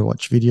be able to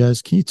watch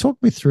videos. Can you talk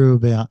me through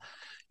about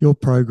your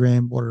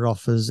program, what it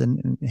offers,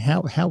 and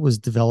how it was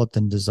developed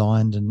and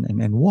designed,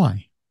 and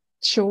why?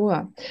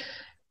 Sure.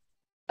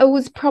 It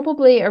was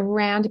probably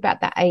around about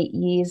the 8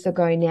 years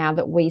ago now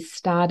that we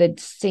started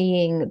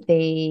seeing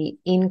the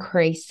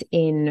increase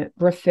in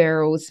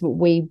referrals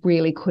we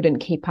really couldn't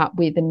keep up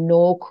with, and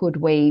nor could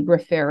we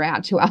refer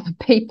out to other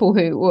people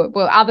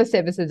other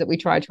services that we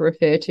tried to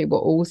refer to were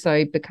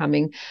also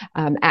becoming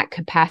at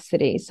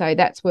capacity. So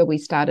that's where we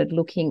started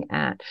looking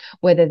at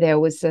whether there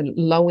was a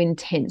low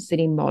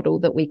intensity model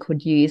that we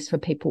could use for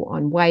people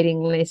on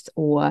waiting lists,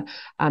 or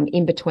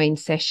in between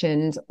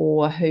sessions,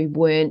 or who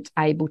weren't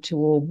able to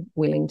or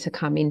willing to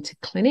come into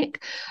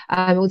clinic.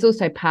 It was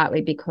also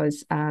partly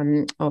because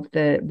of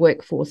the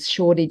workforce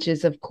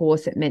shortages. Of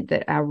course, it meant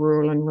that our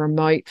rural and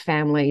remote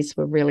families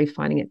were really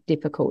finding it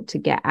difficult to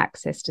get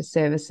access to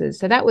services.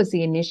 So that was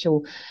the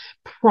initial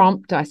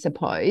prompt, I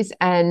suppose.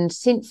 And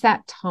since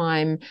that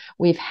time,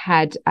 we've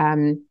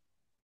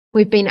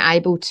been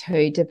able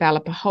to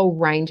develop a whole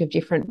range of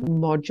different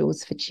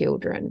modules for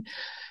children.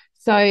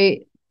 So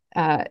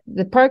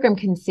the program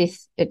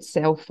consists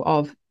itself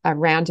of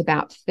around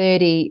about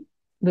 30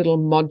 little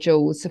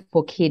modules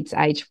for kids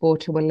aged 4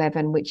 to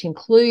 11, which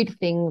include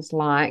things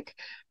like,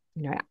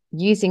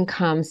 using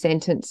calm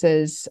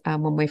sentences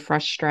when we're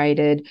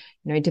frustrated,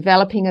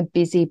 developing a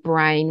busy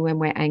brain when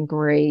we're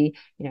angry,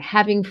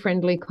 having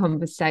friendly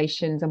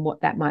conversations and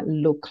what that might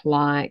look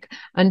like,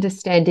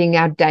 understanding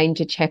our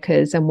danger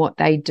checkers and what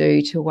they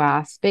do to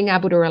us, being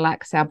able to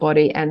relax our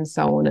body, and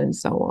so on and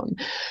so on.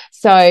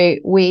 So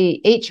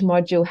each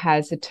module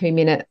has a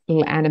 2-minute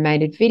little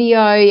animated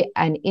video,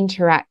 an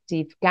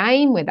interactive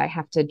game where they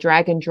have to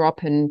drag and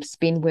drop and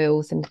spin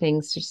wheels and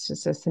things just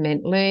to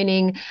cement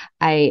learning,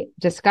 a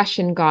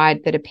discussion guide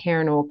that a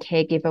parent or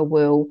caregiver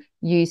will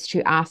use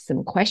to ask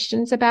them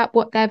questions about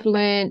what they've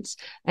learnt,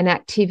 an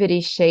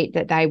activity sheet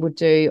that they would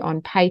do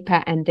on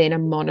paper, and then a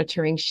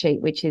monitoring sheet,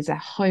 which is a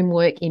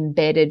homework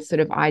embedded sort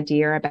of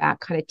idea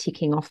about kind of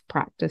ticking off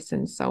practice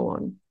and so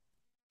on.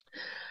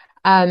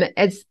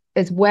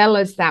 As well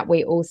as that,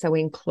 we also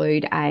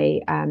include a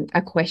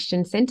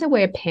question centre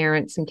where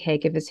parents and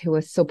caregivers who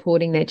are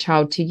supporting their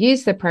child to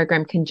use the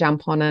program can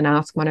jump on and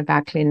ask one of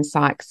our clin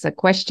psychs a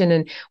question,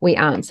 and we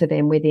answer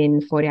them within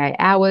 48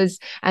 hours.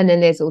 And then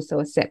there's also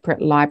a separate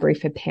library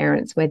for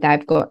parents where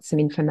they've got some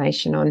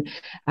information on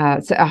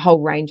a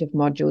whole range of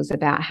modules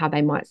about how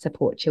they might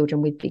support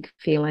children with big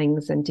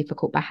feelings and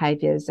difficult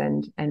behaviours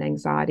and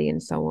anxiety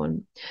and so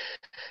on.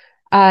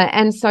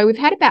 And so we've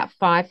had about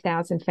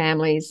 5,000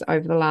 families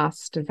over the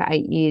last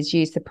 8 years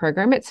use the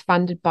program. It's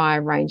funded by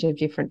a range of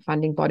different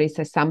funding bodies.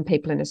 So some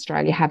people in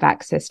Australia have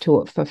access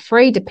to it for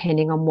free,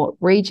 depending on what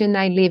region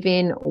they live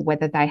in, or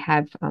whether they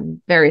have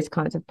various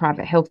kinds of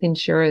private health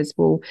insurers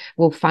will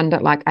fund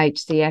it, like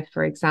HCF,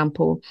 for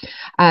example.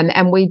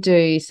 And we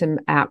do some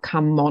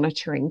outcome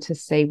monitoring to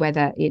see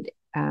whether it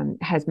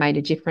has made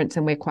a difference.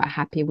 And we're quite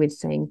happy with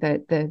seeing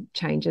the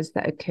changes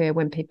that occur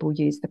when people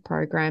use the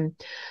program.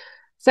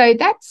 So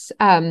that's,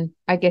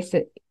 I guess,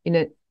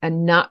 in a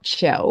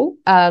nutshell.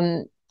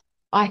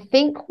 I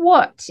think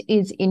what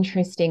is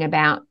interesting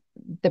about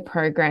the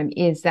program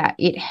is that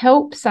it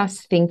helps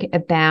us think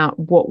about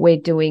what we're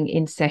doing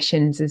in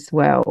sessions as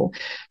well.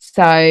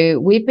 So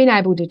we've been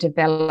able to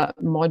develop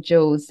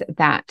modules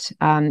that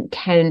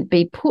can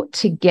be put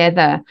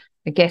together,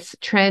 I guess,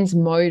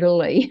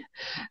 transmodally,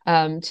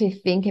 to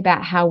think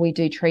about how we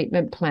do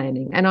treatment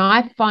planning. And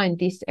I find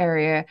this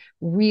area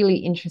really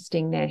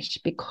interesting, Nesh,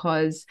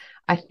 because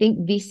I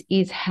think this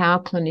is how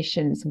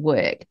clinicians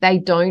work. They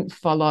don't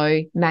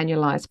follow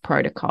manualized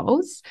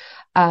protocols.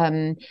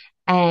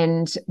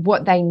 And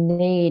what they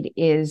need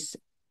is,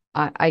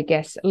 I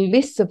guess,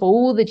 lists of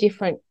all the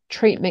different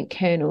treatment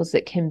kernels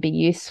that can be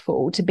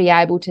useful to be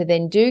able to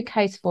then do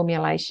case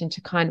formulation to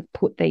kind of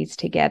put these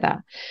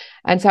together.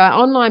 And so our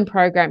online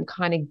program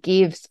kind of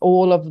gives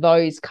all of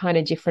those kind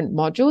of different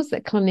modules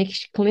that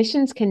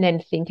clinicians can then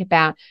think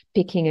about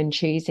picking and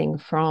choosing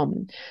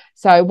from.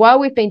 So while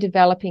we've been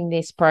developing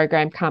this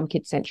program, Calm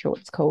Kids Central,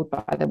 it's called,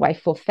 by the way,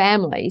 for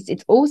families,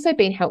 it's also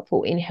been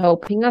helpful in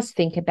helping us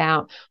think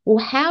about,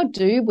 well, how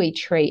do we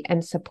treat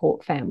and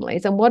support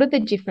families? And what are the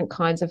different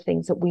kinds of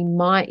things that we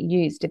might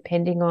use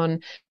depending on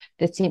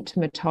the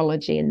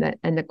symptomatology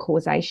and the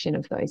causation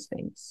of those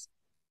things?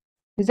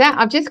 Is that,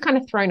 I've just kind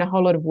of thrown a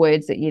whole lot of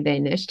words at you there,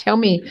 Nish. Tell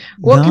me,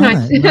 what can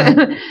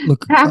I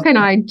look? How can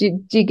I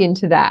dig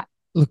into that?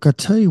 Look, I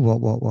tell you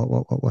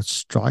what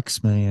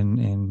strikes me,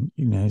 and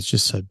you know, it's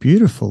just so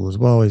beautiful as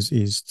well,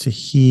 is to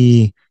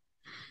hear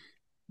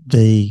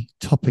the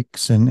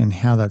topics and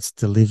how that's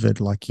delivered.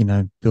 Like, you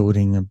know,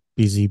 building a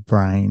busy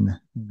brain.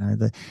 You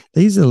know,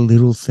 these are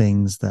little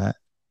things that,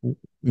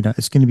 you know,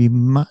 it's going to be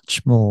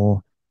much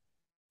more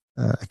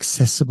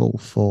accessible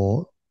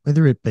for,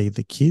 whether it be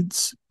the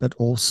kids, but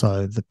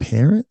also the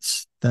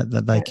parents,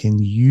 that they can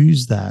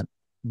use that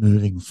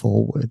moving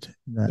forward.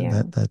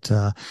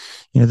 That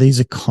you know, these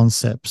are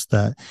concepts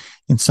that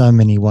in so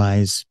many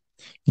ways,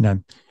 you know,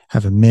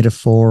 have a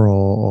metaphor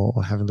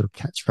or have a little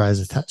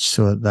catchphrase attached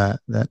to it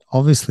that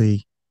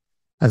obviously,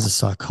 as a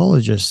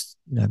psychologist,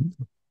 you know,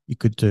 you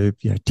could do,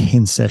 you know,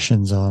 10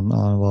 sessions on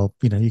well,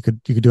 you know, you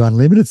could do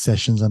unlimited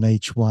sessions on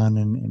each one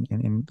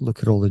and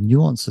look at all the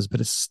nuances,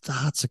 but it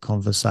starts a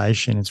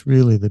conversation. It's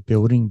really the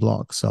building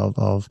blocks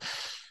of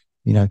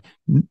you know,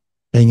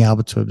 being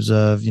able to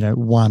observe, you know,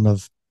 one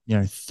of, you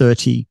know,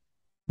 30,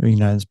 you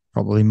know, it's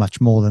probably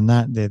much more than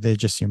that. They're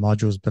just your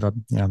modules, but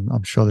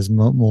I'm sure there's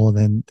more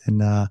than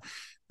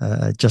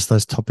just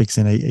those topics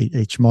in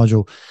each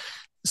module.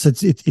 So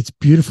it's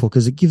beautiful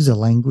because it gives a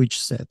language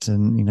set,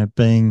 and, you know,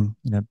 being,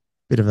 you know,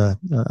 bit of a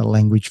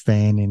language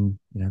fan in,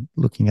 you know,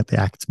 looking at the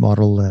ACT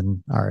model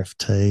and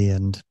RFT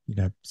and, you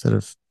know, sort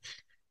of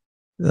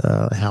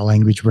how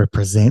language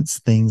represents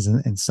things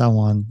and so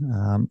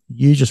on.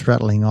 You just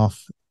rattling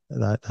off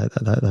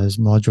those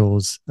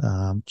modules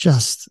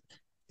just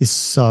is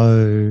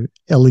so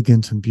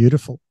elegant and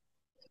beautiful.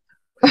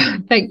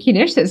 Thank you,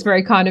 Nish. That's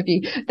very kind of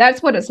you.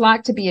 That's what it's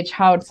like to be a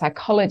child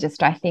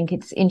psychologist. I think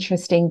it's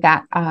interesting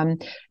that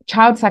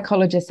child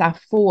psychologists are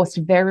forced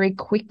very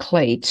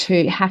quickly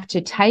to have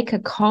to take a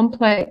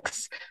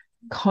complex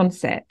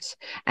concept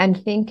and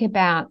think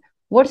about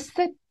what's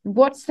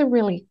the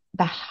really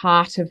the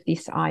heart of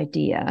this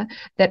idea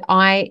that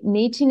I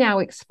need to now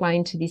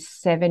explain to this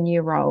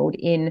 7-year-old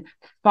in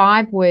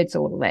 5 words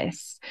or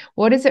less.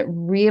 What does it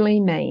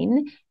really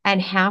mean? And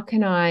how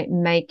can I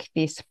make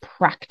this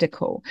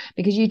practical?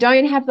 Because you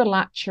don't have the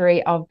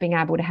luxury of being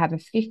able to have a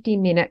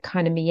 50-minute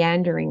kind of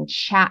meandering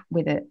chat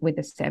with a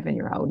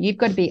 7-year-old. You've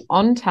got to be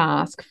on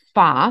task,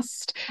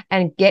 fast,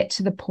 and get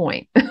to the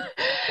point.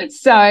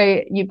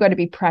 So you've got to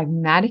be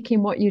pragmatic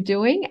in what you're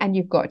doing, and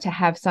you've got to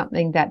have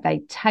something that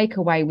they take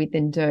away with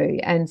and do.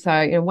 And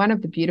so, you know, one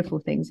of the beautiful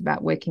things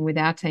about working with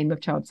our team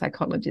of child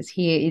psychologists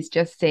here is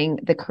just seeing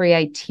the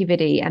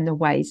creativity and the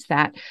ways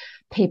that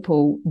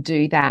people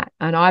do that.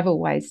 And I've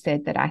always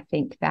said that I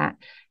think that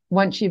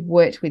once you've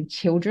worked with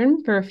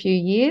children for a few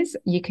years,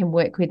 you can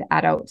work with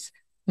adults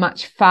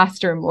much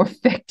faster and more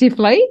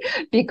effectively,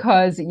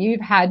 because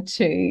you've had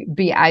to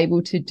be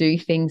able to do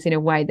things in a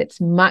way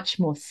that's much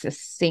more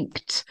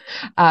succinct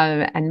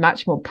and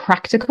much more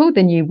practical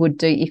than you would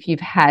do if you've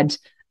had,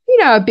 you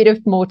know, a bit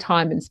of more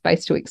time and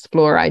space to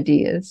explore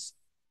ideas.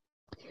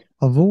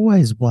 I've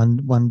always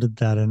wondered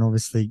that, and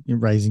obviously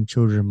raising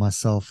children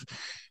myself,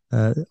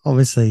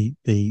 obviously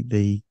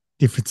the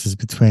differences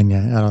between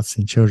adults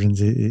and children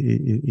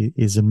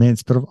is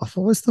immense. But I've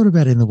always thought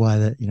about it in the way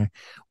that, you know,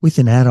 with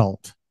an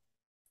adult,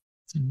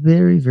 it's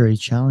very, very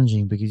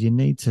challenging because you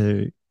need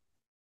to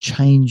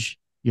change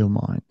your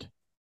mind.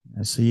 You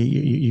know, so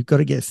you've got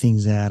to get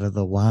things out of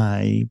the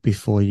way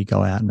before you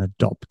go out and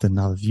adopt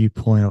another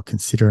viewpoint or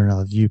consider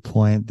another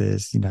viewpoint.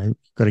 There's, you know,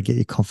 you've got to get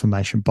your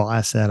confirmation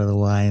bias out of the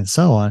way and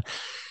so on.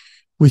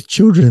 With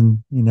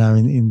children, you know,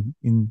 in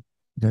you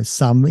know,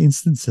 some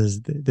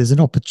instances, there's an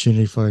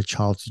opportunity for a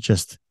child to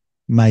just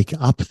make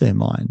up their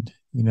mind,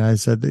 you know,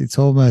 so it's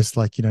almost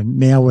like, you know,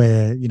 now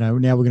we're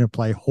going to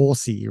play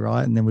horsey,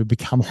 right? And then we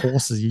become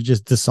horses. You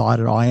just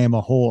decided I am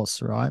a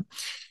horse, right?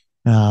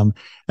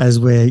 As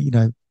we're, you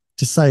know,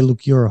 to say,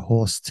 look, you're a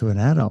horse to an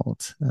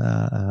adult,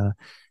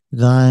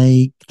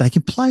 they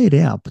can play it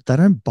out, but they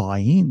don't buy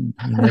in.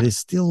 There's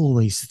still all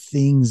these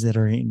things that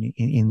are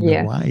in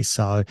the way.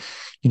 So,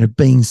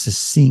 being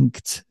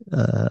succinct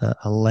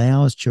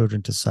allows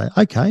children to say,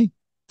 okay,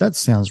 that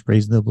sounds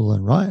reasonable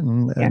and right,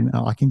 and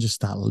I can just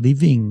start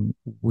living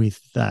with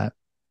that,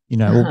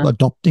 or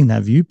adopting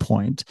that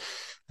viewpoint.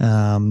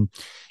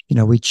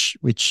 Which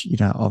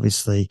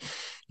obviously,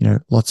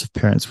 lots of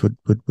parents would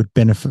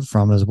benefit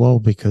from as well,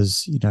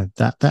 because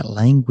that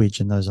language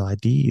and those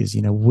ideas,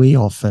 we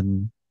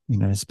often,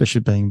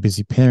 especially being a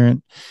busy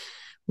parent,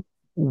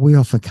 we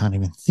often can't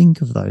even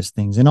think of those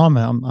things. And I'm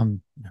a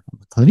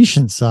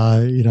clinician, so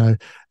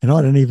and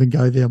I don't even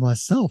go there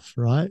myself,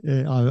 right?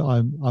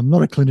 I'm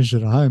not a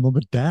clinician at home. I'm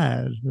a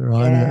dad,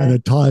 right, and a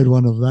tired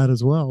one of that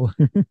as well.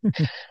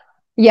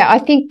 Yeah, I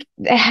think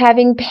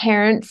having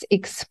parents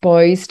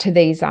exposed to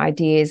these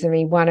ideas, I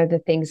mean, one of the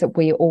things that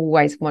we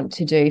always want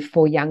to do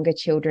for younger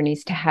children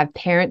is to have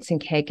parents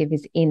and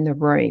caregivers in the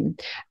room.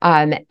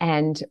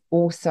 And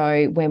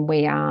also when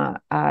we are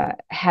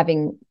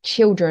having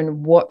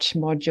children watch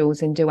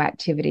modules and do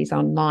activities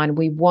online,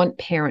 we want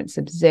parents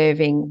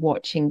observing,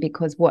 watching,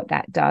 because what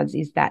that does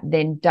is that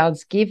then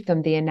does give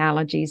them the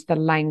analogies, the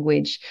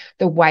language,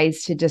 the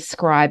ways to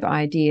describe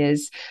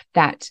ideas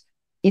that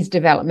is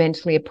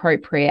developmentally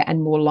appropriate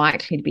and more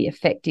likely to be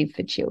effective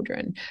for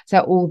children. So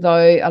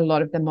although a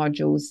lot of the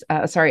modules,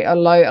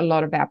 although a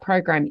lot of our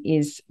program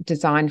is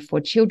designed for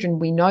children,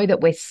 we know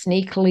that we're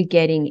sneakily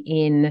getting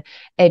in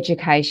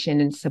education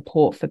and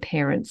support for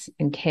parents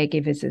and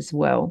caregivers as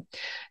well.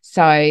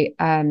 So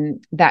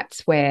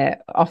that's where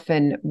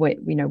often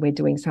we're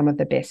doing some of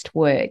the best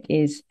work,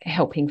 is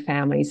helping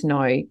families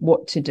know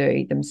what to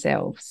do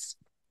themselves.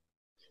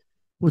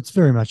 Well, it's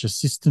very much a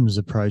systems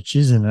approach,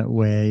 isn't it?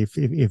 Where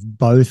if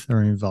both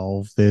are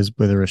involved, there's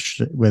whether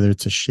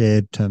it's a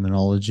shared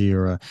terminology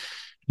or a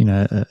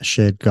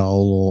shared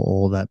goal,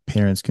 or that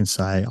parents can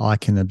say, I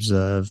can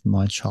observe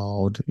my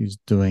child is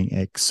doing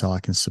X, so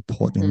I can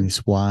support in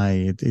this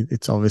way.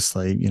 It's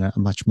obviously a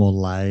much more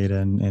layered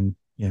and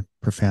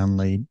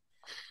profoundly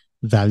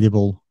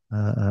valuable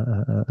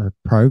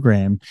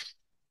program.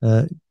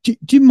 Do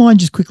you mind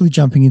just quickly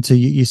jumping into,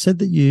 you said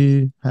that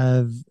you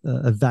have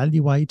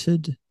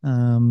evaluated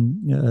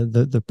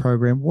the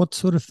program. What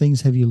sort of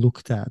things have you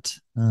looked at?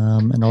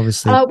 And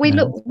obviously,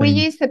 we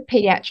use the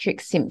pediatric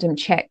symptom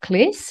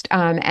checklist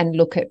and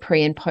look at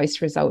pre and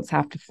post results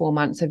after 4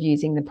 months of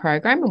using the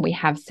program, and we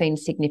have seen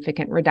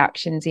significant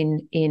reductions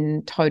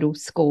in total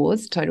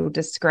scores, total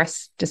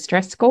distress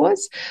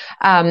scores.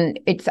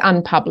 It's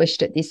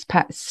unpublished at this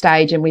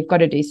stage, and we've got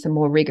to do some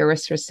more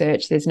rigorous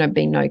research. There's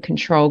been no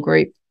control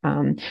group.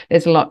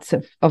 There's lots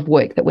of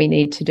work that we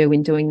need to do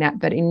in doing that,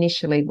 but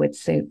initially we're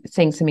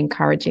seeing some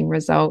encouraging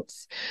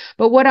results.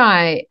 But what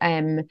I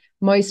am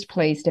most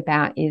pleased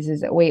about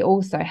is that we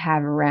also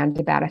have around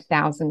about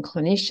 1,000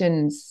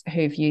 clinicians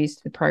who've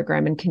used the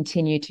program and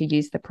continue to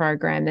use the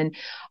program. And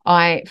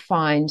I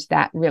find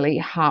that really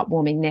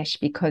heartwarming, Nesh,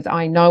 because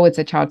I know as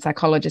a child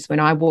psychologist, when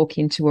I walk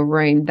into a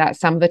room, that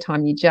some of the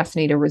time you just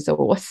need a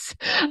resource.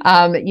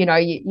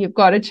 You've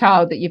got a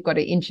child that you've got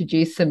to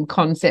introduce some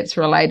concepts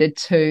related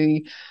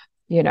to,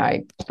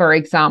 for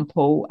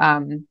example,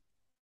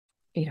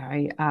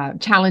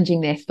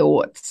 challenging their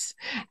thoughts,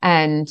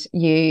 and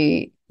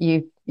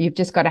you've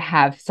just got to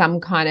have some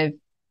kind of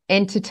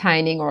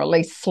entertaining, or at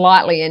least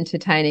slightly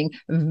entertaining,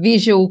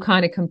 visual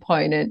kind of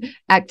component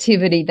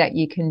activity that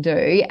you can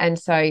do. And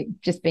so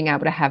just being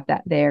able to have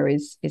that there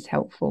is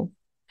helpful.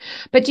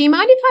 But do you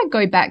mind if I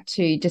go back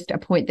to just a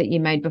point that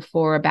you made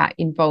before about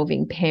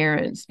involving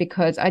parents?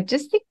 Because I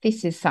just think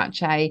this is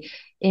such a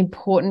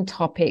important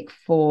topic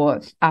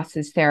for us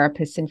as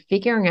therapists, and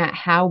figuring out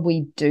how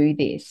we do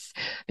this,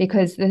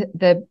 because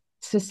the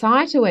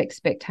societal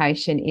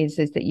expectation is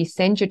that you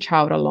send your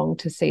child along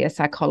to see a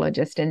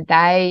psychologist, and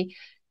they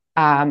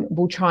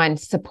will try and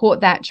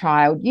support that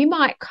child. You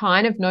might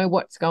kind of know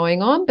what's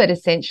going on, but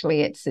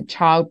essentially it's a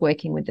child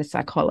working with the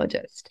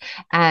psychologist.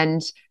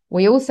 And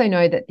we also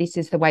know that this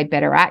is the way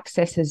Better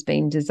Access has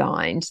been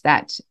designed,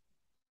 that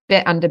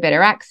under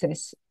Better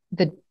Access,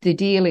 the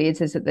deal is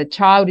that the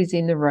child is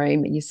in the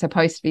room and you're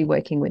supposed to be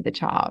working with the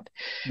child.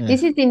 Yeah.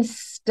 This is in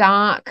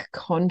stark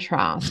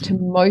contrast to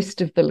most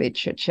of the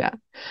literature.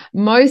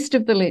 Most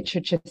of the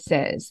literature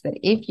says that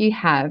if you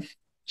have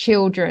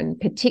children,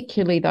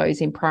 particularly those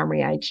in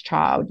primary age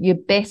child, your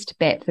best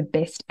bet for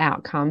best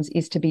outcomes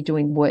is to be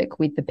doing work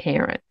with the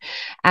parent.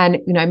 And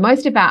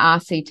most of our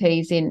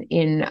RCTs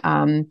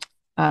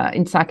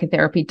in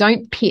psychotherapy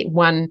don't pit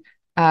one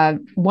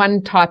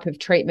type of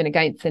treatment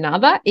against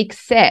another,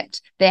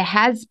 except there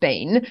has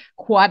been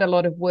quite a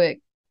lot of work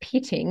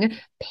pitting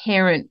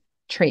parent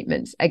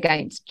treatments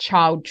against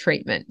child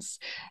treatments.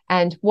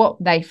 And what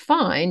they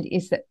find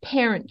is that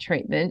parent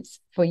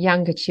treatments for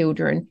younger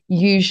children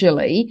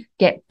usually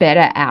get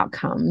better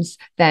outcomes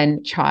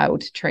than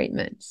child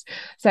treatments.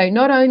 So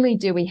not only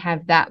do we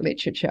have that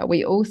literature,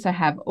 we also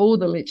have all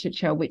the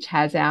literature which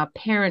has our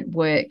parent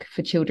work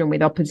for children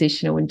with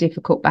oppositional and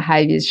difficult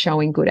behaviours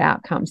showing good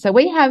outcomes. So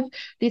we have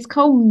this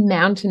whole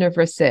mountain of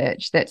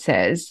research that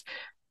says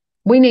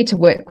we need to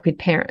work with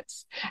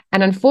parents.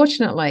 And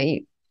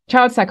unfortunately,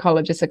 child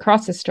psychologists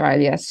across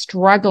Australia are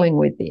struggling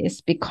with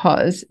this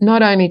because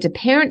not only do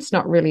parents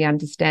not really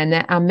understand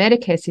that, our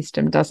Medicare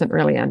system doesn't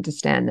really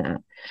understand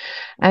that.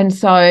 And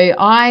so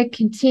I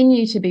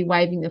continue to be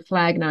waving the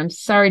flag, and I'm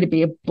sorry to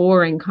be a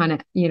boring kind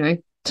of,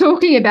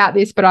 talking about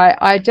this, but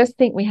I just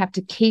think we have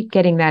to keep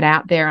getting that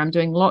out there. I'm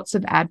doing lots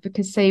of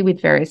advocacy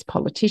with various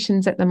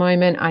politicians at the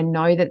moment. I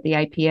know that the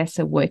APS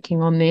are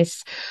working on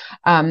this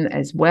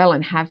as well,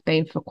 and have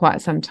been for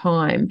quite some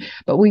time.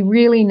 But we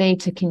really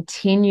need to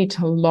continue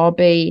to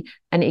lobby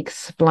and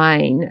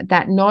explain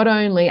that not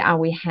only are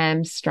we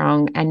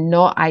hamstrung and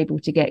not able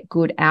to get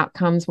good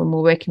outcomes when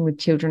we're working with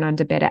children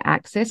under better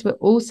access, we're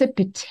also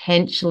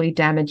potentially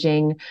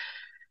damaging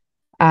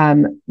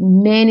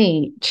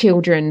many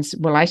children's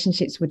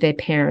relationships with their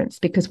parents,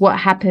 because what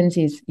happens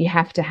is you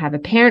have to have a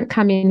parent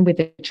come in with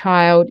a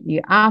child, you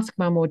ask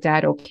mum or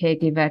dad or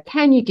caregiver,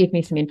 can you give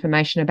me some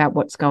information about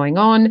what's going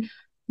on?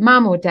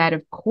 Mum or dad,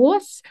 of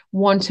course,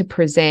 want to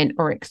present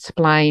or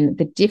explain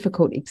the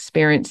difficult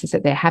experiences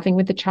that they're having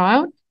with the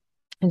child.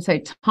 And so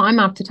time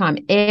after time,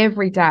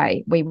 every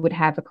day, we would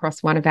have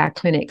across one of our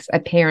clinics a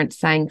parent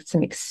saying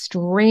some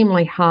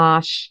extremely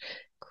harsh,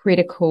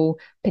 critical,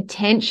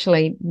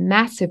 potentially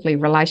massively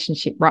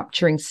relationship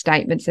rupturing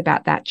statements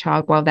about that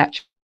child while that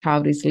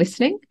child is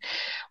listening.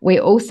 We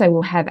also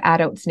will have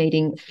adults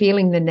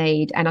feeling the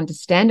need and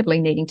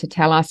understandably needing to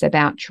tell us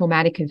about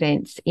traumatic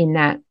events in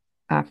that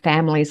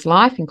family's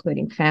life,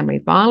 including family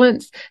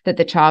violence, that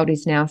the child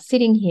is now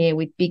sitting here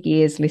with big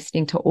ears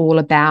listening to all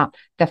about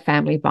the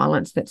family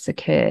violence that's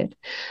occurred.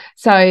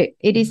 So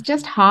it is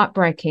just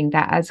heartbreaking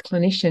that as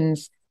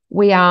clinicians,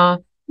 we are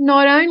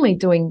not only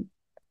doing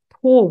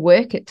poor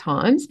work at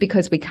times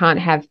because we can't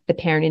have the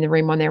parent in the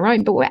room on their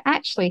own, but we're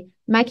actually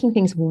making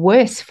things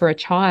worse for a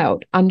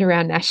child under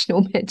our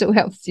national mental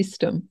health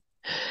system.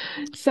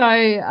 So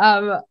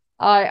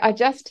I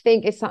just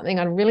think it's something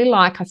I'd really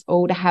like us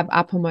all to have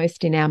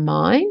uppermost in our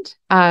mind.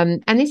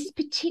 And this is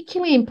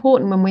particularly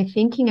important when we're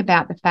thinking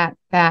about the fact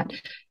that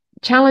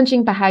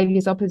challenging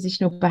behaviours,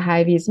 oppositional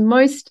behaviours,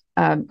 most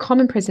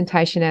common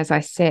presentation, as I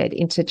said,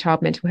 into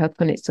child mental health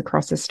clinics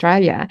across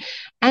Australia,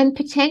 and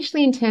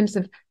potentially in terms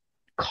of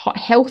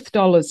health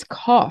dollars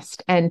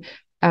cost and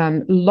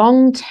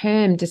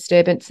long-term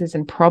disturbances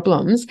and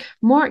problems,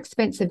 more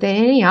expensive than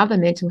any other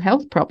mental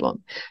health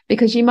problem,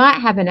 because you might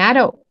have an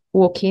adult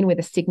walk in with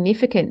a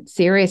significant,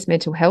 serious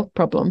mental health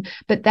problem,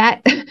 but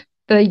that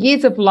the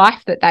years of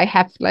life that they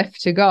have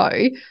left to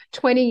go,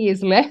 20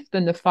 years left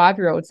than the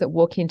 5-year-olds that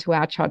walk into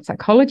our child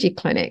psychology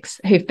clinics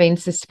who've been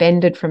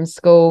suspended from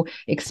school,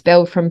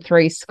 expelled from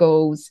 3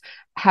 schools,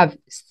 have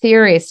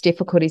serious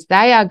difficulties.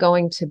 They are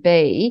going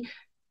to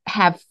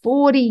have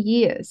 40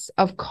 years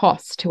of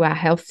cost to our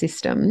health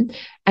system,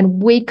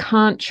 and we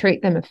can't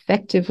treat them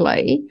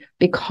effectively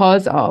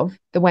because of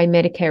the way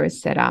Medicare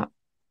is set up.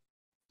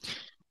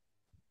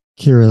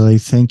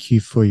 Kiralee, thank you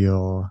for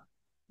your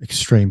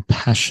extreme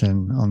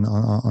passion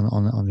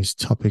on this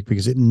topic,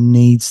 because it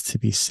needs to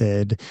be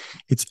said.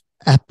 It's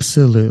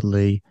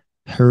absolutely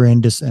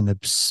horrendous and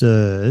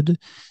absurd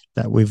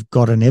that we've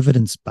got an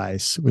evidence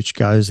base which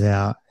goes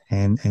out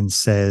and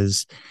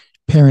says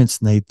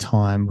parents need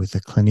time with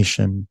a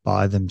clinician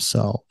by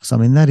themselves. I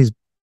mean, that is,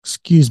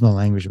 excuse my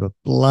language, but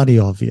bloody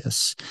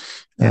obvious.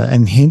 Yeah.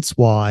 And hence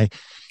why,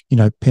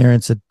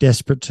 parents are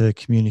desperate to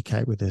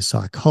communicate with their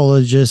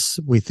psychologists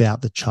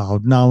without the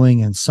child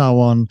knowing, and so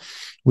on.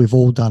 We've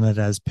all done it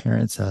as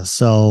parents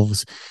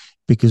ourselves,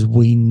 because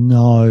we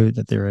know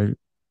that there are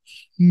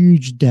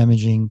huge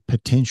damaging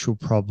potential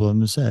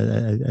problems,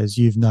 as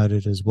you've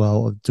noted as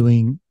well, of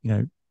doing,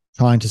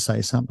 trying to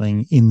say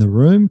something in the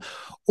room,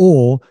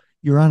 or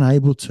you're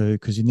unable to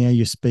because now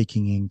you're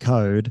speaking in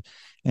code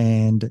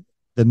and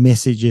the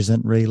message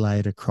isn't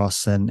relayed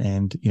across,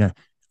 and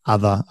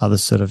other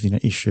sort of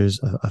issues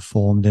are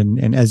formed.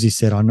 And as you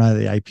said, I know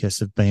the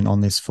APS have been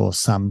on this for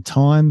some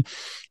time,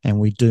 and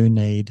we do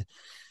need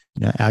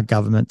our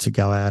government to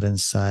go out and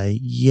say,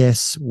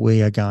 yes,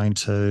 we are going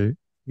to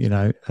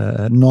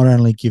not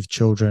only give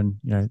children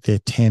their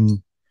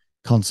 10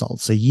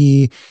 consults a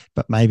year,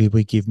 but maybe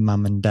we give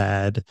mum and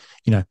dad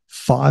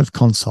 5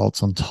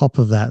 consults on top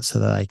of that, so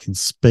that they can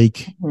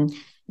speak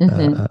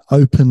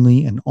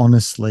openly and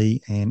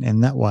honestly,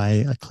 and that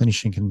way a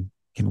clinician can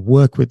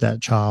work with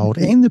that child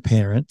and the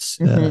parents,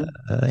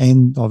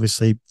 and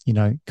obviously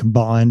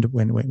combined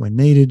when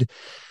needed,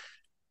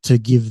 to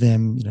give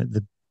them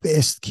the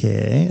best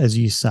care, as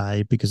you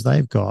say, because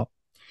they've got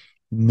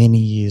many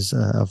years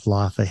of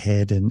life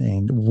ahead,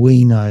 and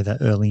we know that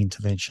early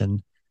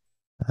intervention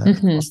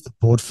across the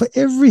board for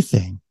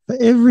everything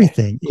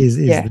is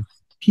the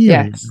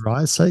period,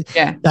 right? So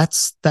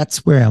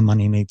that's where our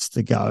money needs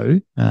to go,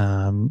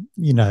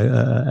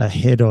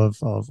 ahead of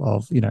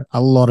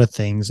a lot of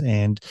things.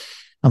 And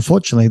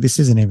unfortunately, this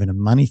isn't even a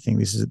money thing.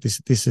 This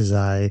is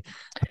a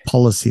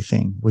policy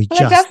thing. It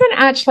doesn't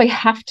actually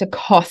have to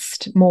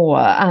cost more.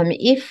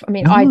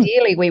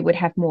 Ideally, we would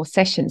have more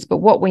sessions, but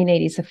what we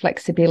need is the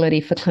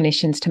flexibility for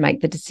clinicians to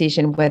make the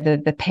decision whether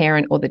the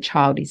parent or the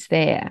child is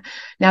there.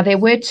 Now, there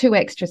were 2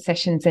 extra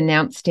sessions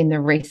announced in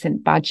the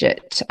recent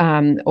budget,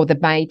 or the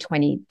May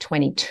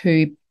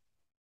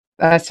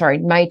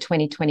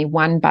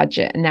 2021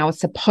 budget, and they were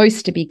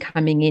supposed to be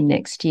coming in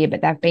next year,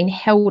 but they've been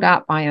held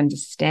up, I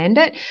understand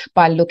it,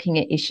 by looking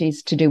at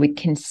issues to do with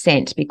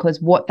consent,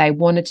 because what they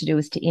wanted to do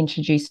is to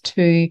introduce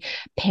 2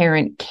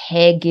 parent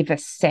caregiver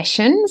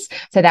sessions.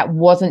 So that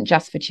wasn't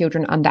just for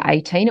children under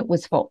 18, it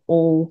was for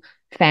all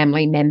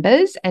family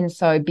members. And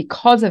so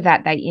because of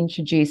that, they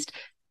introduced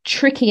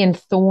tricky and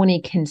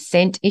thorny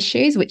consent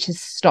issues, which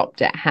has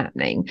stopped it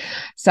happening.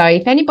 So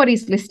if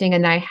anybody's listening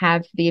and they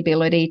have the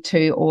ability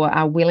to, or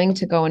are willing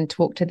to go and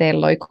talk to their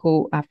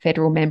local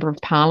federal member of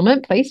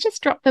parliament, please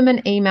just drop them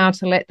an email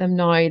to let them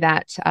know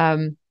that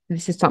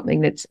this is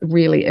something that's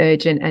really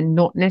urgent and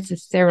not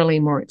necessarily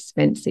more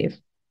expensive.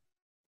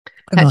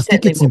 And I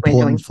think it's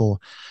important to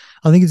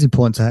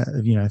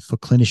for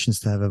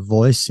clinicians to have a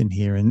voice in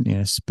here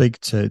and speak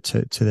to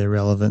their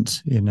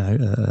relevant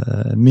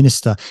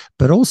minister,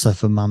 but also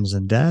for mums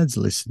and dads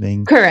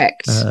listening,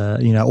 correct? Or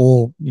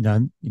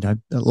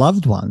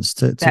loved ones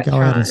to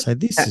go out and say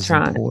this is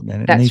important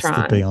and it needs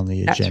to be on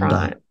the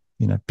agenda.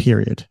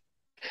 Period.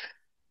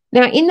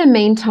 Now, in the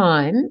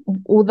meantime,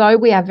 although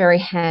we are very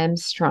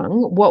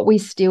hamstrung, what we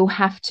still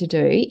have to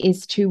do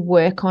is to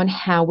work on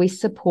how we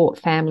support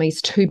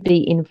families to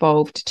be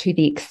involved to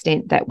the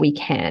extent that we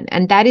can.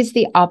 And that is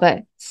the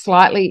other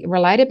slightly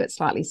related but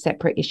slightly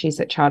separate issues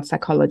that child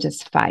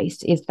psychologists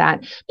face, is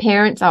that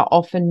parents are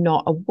often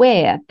not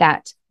aware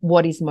that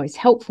what is most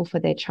helpful for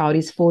their child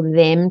is for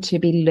them to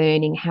be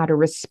learning how to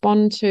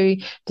respond to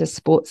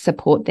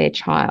support their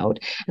child.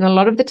 And a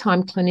lot of the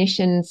time,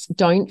 clinicians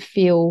don't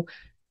feel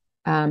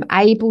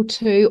able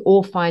to,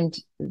 or find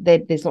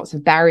that there's lots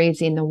of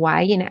barriers in the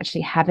way in actually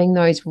having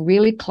those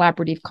really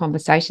collaborative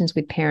conversations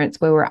with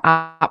parents where we're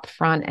up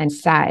front and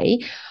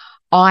say,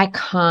 I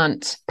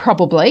can't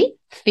probably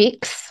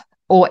fix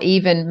or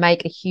even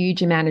make a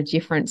huge amount of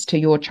difference to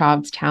your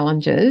child's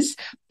challenges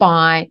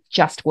by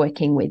just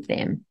working with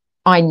them.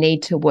 I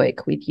need to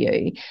work with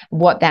you.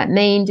 What that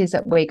means is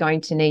that we're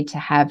going to need to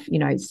have,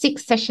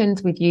 6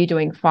 sessions with you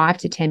doing 5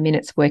 to 10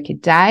 minutes work a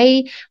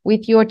day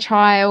with your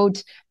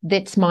child.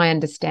 That's my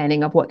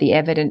understanding of what the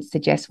evidence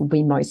suggests will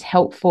be most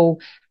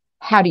helpful.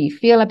 How do you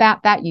feel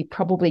about that? You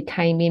probably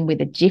came in with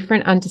a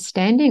different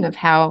understanding of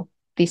how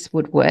this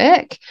would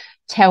work.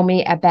 Tell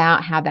me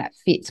about how that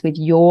fits with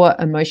your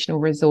emotional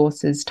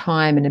resources,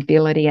 time and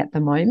ability at the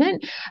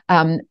moment.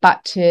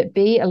 But to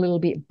be a little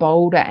bit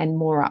bolder and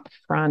more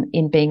upfront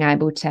in being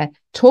able to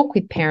talk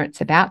with parents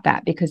about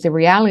that, because the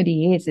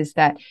reality is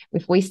that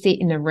if we sit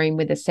in a room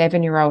with a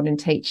 7-year-old and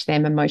teach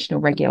them emotional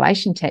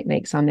regulation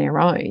techniques on their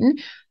own,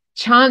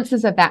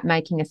 chances of that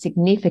making a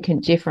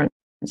significant difference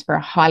for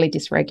a highly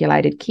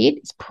dysregulated kid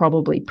is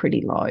probably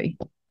pretty low.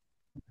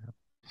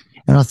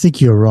 And I think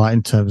you're right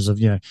in terms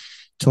of,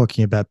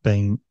 talking about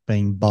being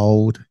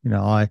bold.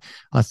 I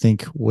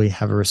think we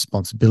have a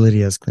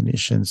responsibility as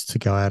clinicians to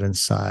go out and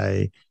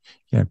say,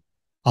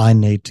 I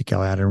need to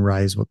go out and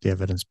raise what the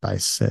evidence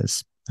base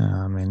says.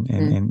 And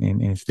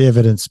if the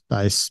evidence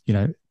base,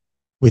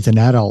 with an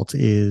adult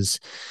is,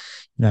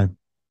 we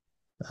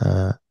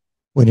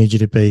need you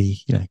to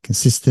be,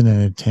 consistent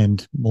and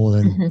attend more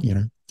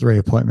than, 3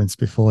 appointments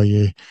before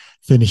you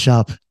finish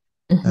up.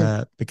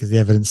 Because the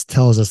evidence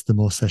tells us the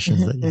more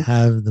sessions that you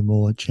have, the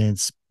more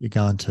chance you're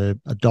going to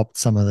adopt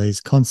some of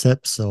these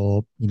concepts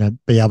or,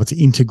 be able to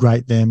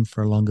integrate them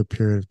for a longer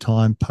period of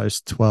time,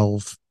 post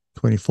 12,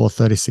 24,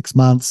 36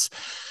 months.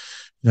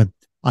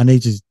 I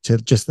need to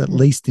just at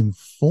least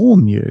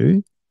inform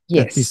you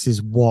that this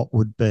is what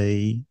would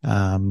be,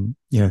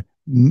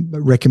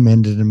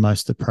 recommended and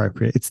most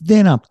appropriate. It's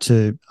then up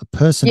to a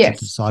person to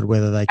decide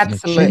whether they can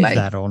achieve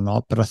that or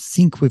not. But I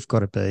think we've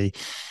got to be,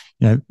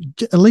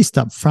 at least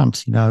up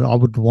front, I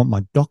would want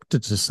my doctor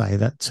to say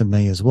that to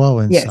me as well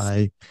and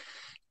say,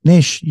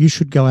 Nesh, you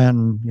should go out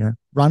and,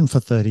 run for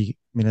 30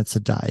 minutes a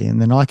day.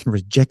 And then I can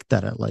reject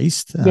that at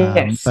least.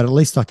 But at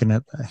least I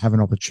can have an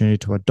opportunity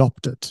to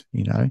adopt it,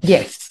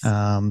 Yes.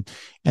 And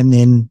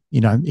then,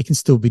 it can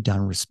still be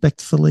done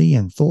respectfully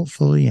and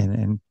thoughtfully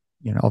and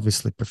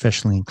obviously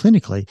professionally and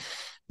clinically.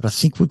 But I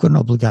think we've got an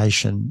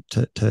obligation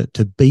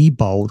to be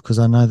bold, because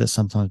I know that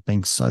sometimes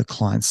being so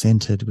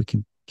client-centered, we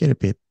can get a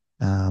bit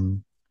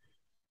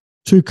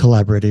too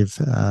collaborative.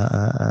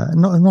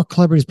 Not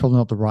collaborative is probably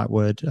not the right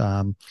word.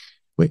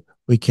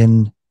 We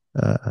can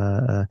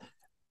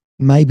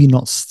maybe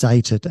not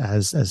state it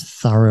as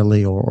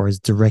thoroughly or as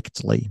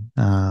directly.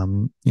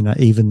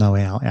 Even though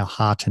our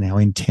heart and our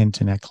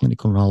intent and our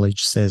clinical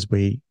knowledge says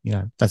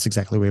that's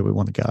exactly where we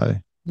want to go.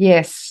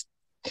 Yes.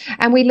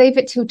 And we leave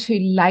it till too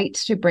late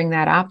to bring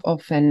that up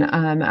often.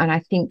 And I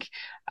think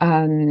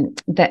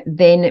that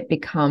then it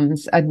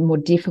becomes a more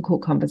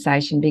difficult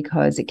conversation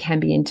because it can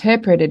be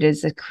interpreted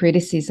as a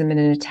criticism and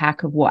an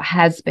attack of what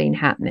has been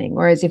happening.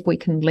 Whereas if we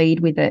can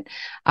lead with it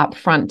up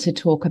front to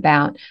talk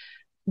about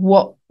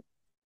what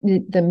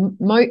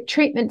the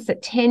treatments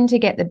that tend to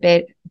get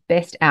the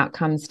best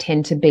outcomes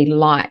tend to be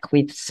like,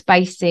 with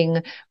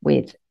spacing,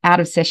 with out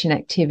of session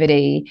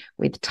activity,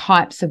 with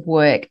types of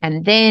work,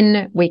 and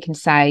then we can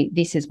say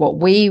this is what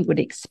we would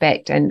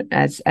expect, and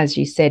as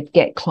you said,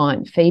 get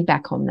client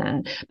feedback on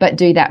that, but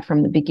do that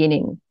from the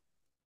beginning.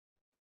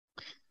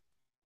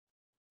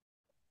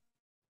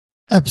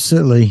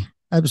 Absolutely,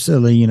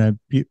 you know,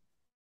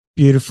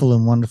 beautiful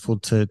and wonderful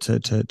to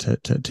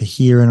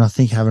hear, and I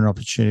think have an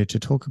opportunity to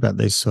talk about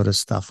this sort of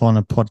stuff on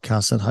a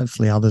podcast that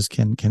hopefully others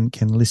can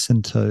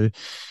listen to.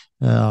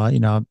 You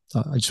know,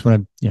 I just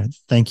want to, you know,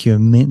 thank you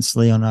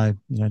immensely. I know,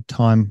 you know,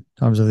 time's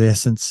of the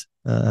essence,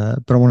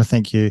 but I want to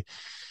thank you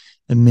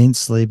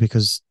immensely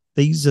because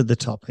these are the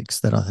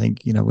topics that I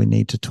think, you know, we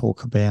need to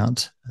talk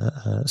about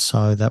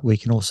so that we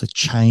can also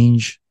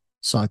change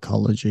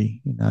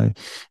psychology. You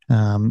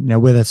know,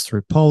 whether it's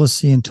through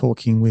policy and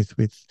talking with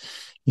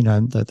you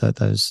know,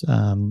 those you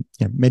know,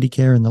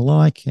 Medicare and the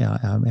like,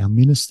 our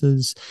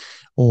ministers,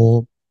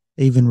 or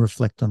even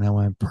reflect on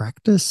our own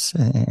practice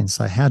and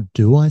say, how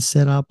do I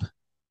set up,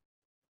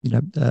 you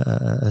know,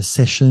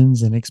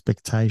 sessions and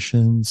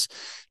expectations?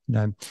 You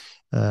know,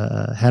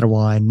 how do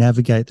I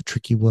navigate the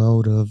tricky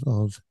world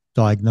of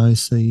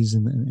diagnoses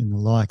and the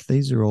like?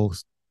 These are all,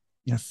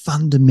 you know,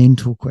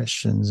 fundamental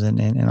questions,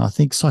 and I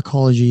think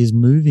psychology is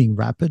moving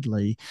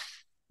rapidly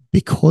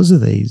because of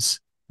these,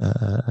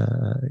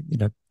 you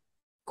know,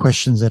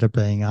 questions that are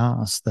being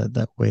asked,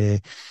 that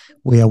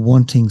we are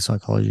wanting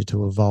psychology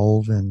to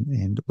evolve,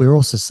 and we're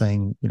also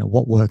seeing, you know,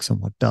 what works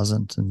and what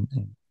doesn't, and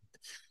you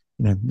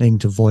know, needing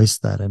to voice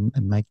that and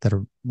make that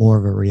more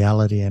of a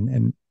reality,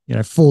 and you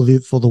know, for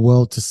the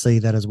world to see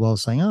that as well,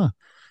 saying, oh,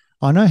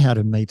 I know how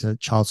to meet a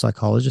child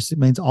psychologist. It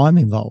means I'm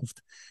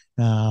involved.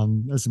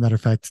 As a matter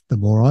of fact, the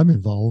more I'm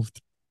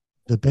involved,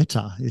 the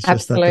better. It's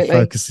just that the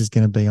focus is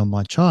going to be on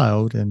my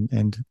child,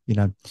 and you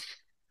know,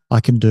 I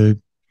can do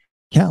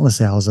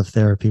countless hours of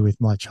therapy with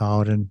my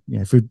child, and you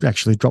know, if we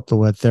actually drop the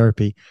word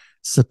therapy,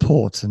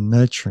 support and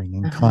nurturing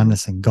and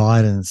kindness and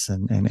guidance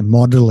and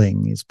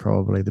modeling is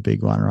probably the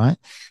big one, right?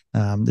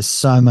 There's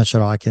so much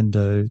that I can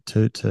do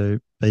to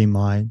be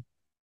my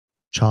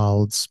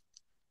child's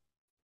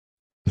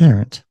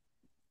parent.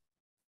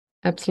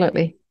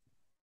 Absolutely.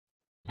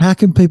 How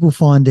can people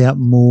find out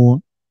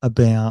more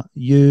about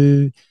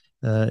you,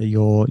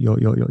 your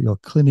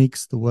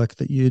clinics, the work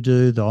that you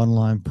do, the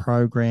online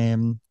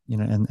program, you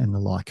know, and the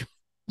like?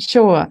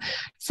 Sure.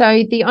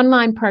 So the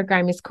online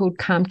program is called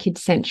Calm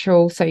Kids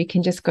Central. So you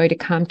can just go to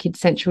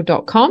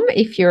calmkidcentral.com.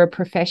 If you're a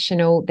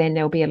professional, then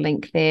there'll be a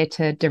link there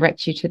to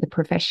direct you to the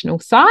professional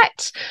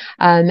site.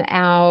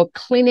 Our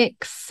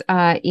clinics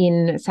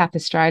in South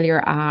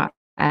Australia are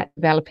at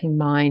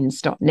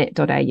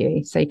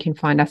developingminds.net.au. So you can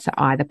find us at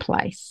either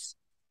place.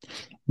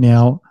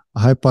 Now,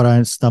 I hope I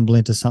don't stumble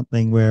into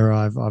something where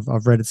I've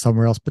read it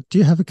somewhere else, but do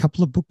you have a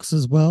couple of books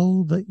as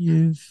well that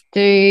you've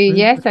read?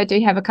 Yes, I do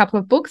have a couple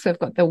of books. I've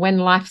got the When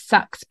Life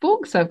Sucks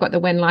book. So I've got the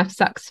When Life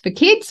Sucks for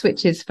Kids,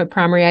 which is for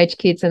primary age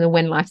kids, and the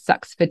When Life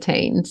Sucks for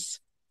teens.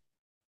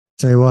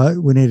 So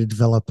we need to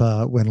develop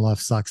When Life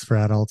Sucks for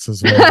adults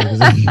as well.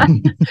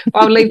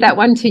 I'll leave that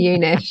one to you,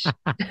 Nesh.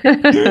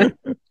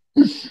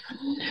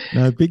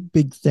 No,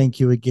 big thank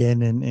you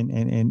again,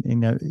 and you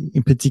know,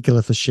 in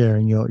particular for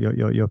sharing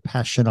your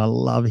passion. I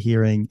love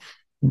hearing,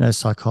 you know,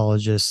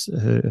 psychologists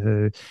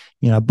who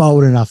you know,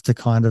 bold enough to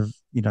kind of,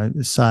 you know,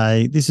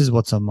 say this is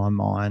what's on my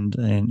mind,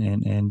 and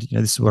you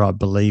know, this is what I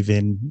believe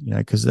in, you know,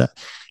 because that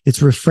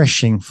it's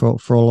refreshing for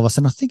all of us,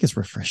 and I think it's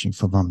refreshing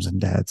for mums and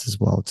dads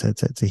as well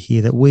to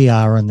hear that we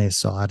are on their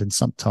side. And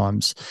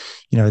sometimes,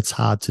 you know, it's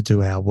hard to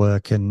do our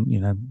work, and you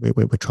know,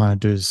 we're trying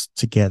to do this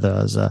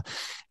together as a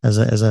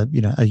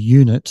you know, a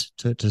unit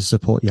to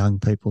support young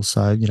people.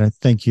 So, you know,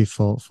 thank you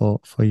for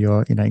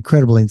your, you know,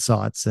 incredible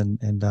insights and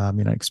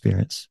you know,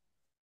 experience.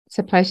 It's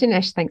a pleasure,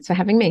 Nesh. Thanks for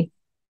having me.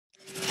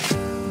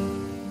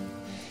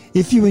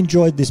 If you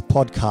enjoyed this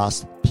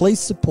podcast,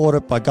 please support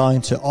it by going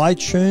to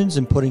iTunes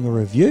and putting a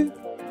review,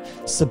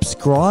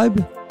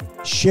 subscribe,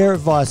 share it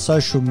via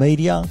social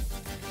media,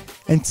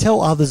 and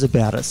tell others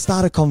about it.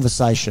 Start a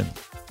conversation.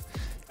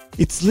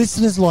 It's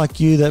listeners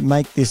like you that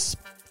make this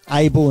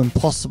able and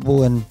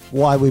possible, and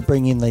why we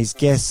bring in these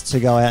guests to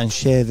go out and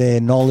share their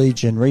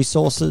knowledge and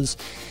resources.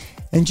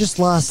 And just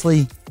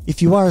lastly,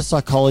 if you are a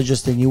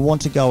psychologist and you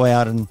want to go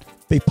out and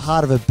be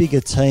part of a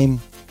bigger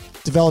team,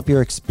 develop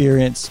your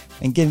experience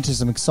and get into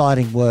some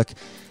exciting work,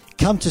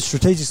 come to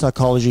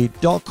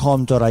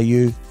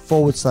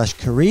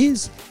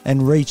strategicpsychology.com.au/careers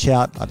and reach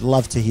out. I'd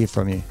love to hear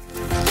from you.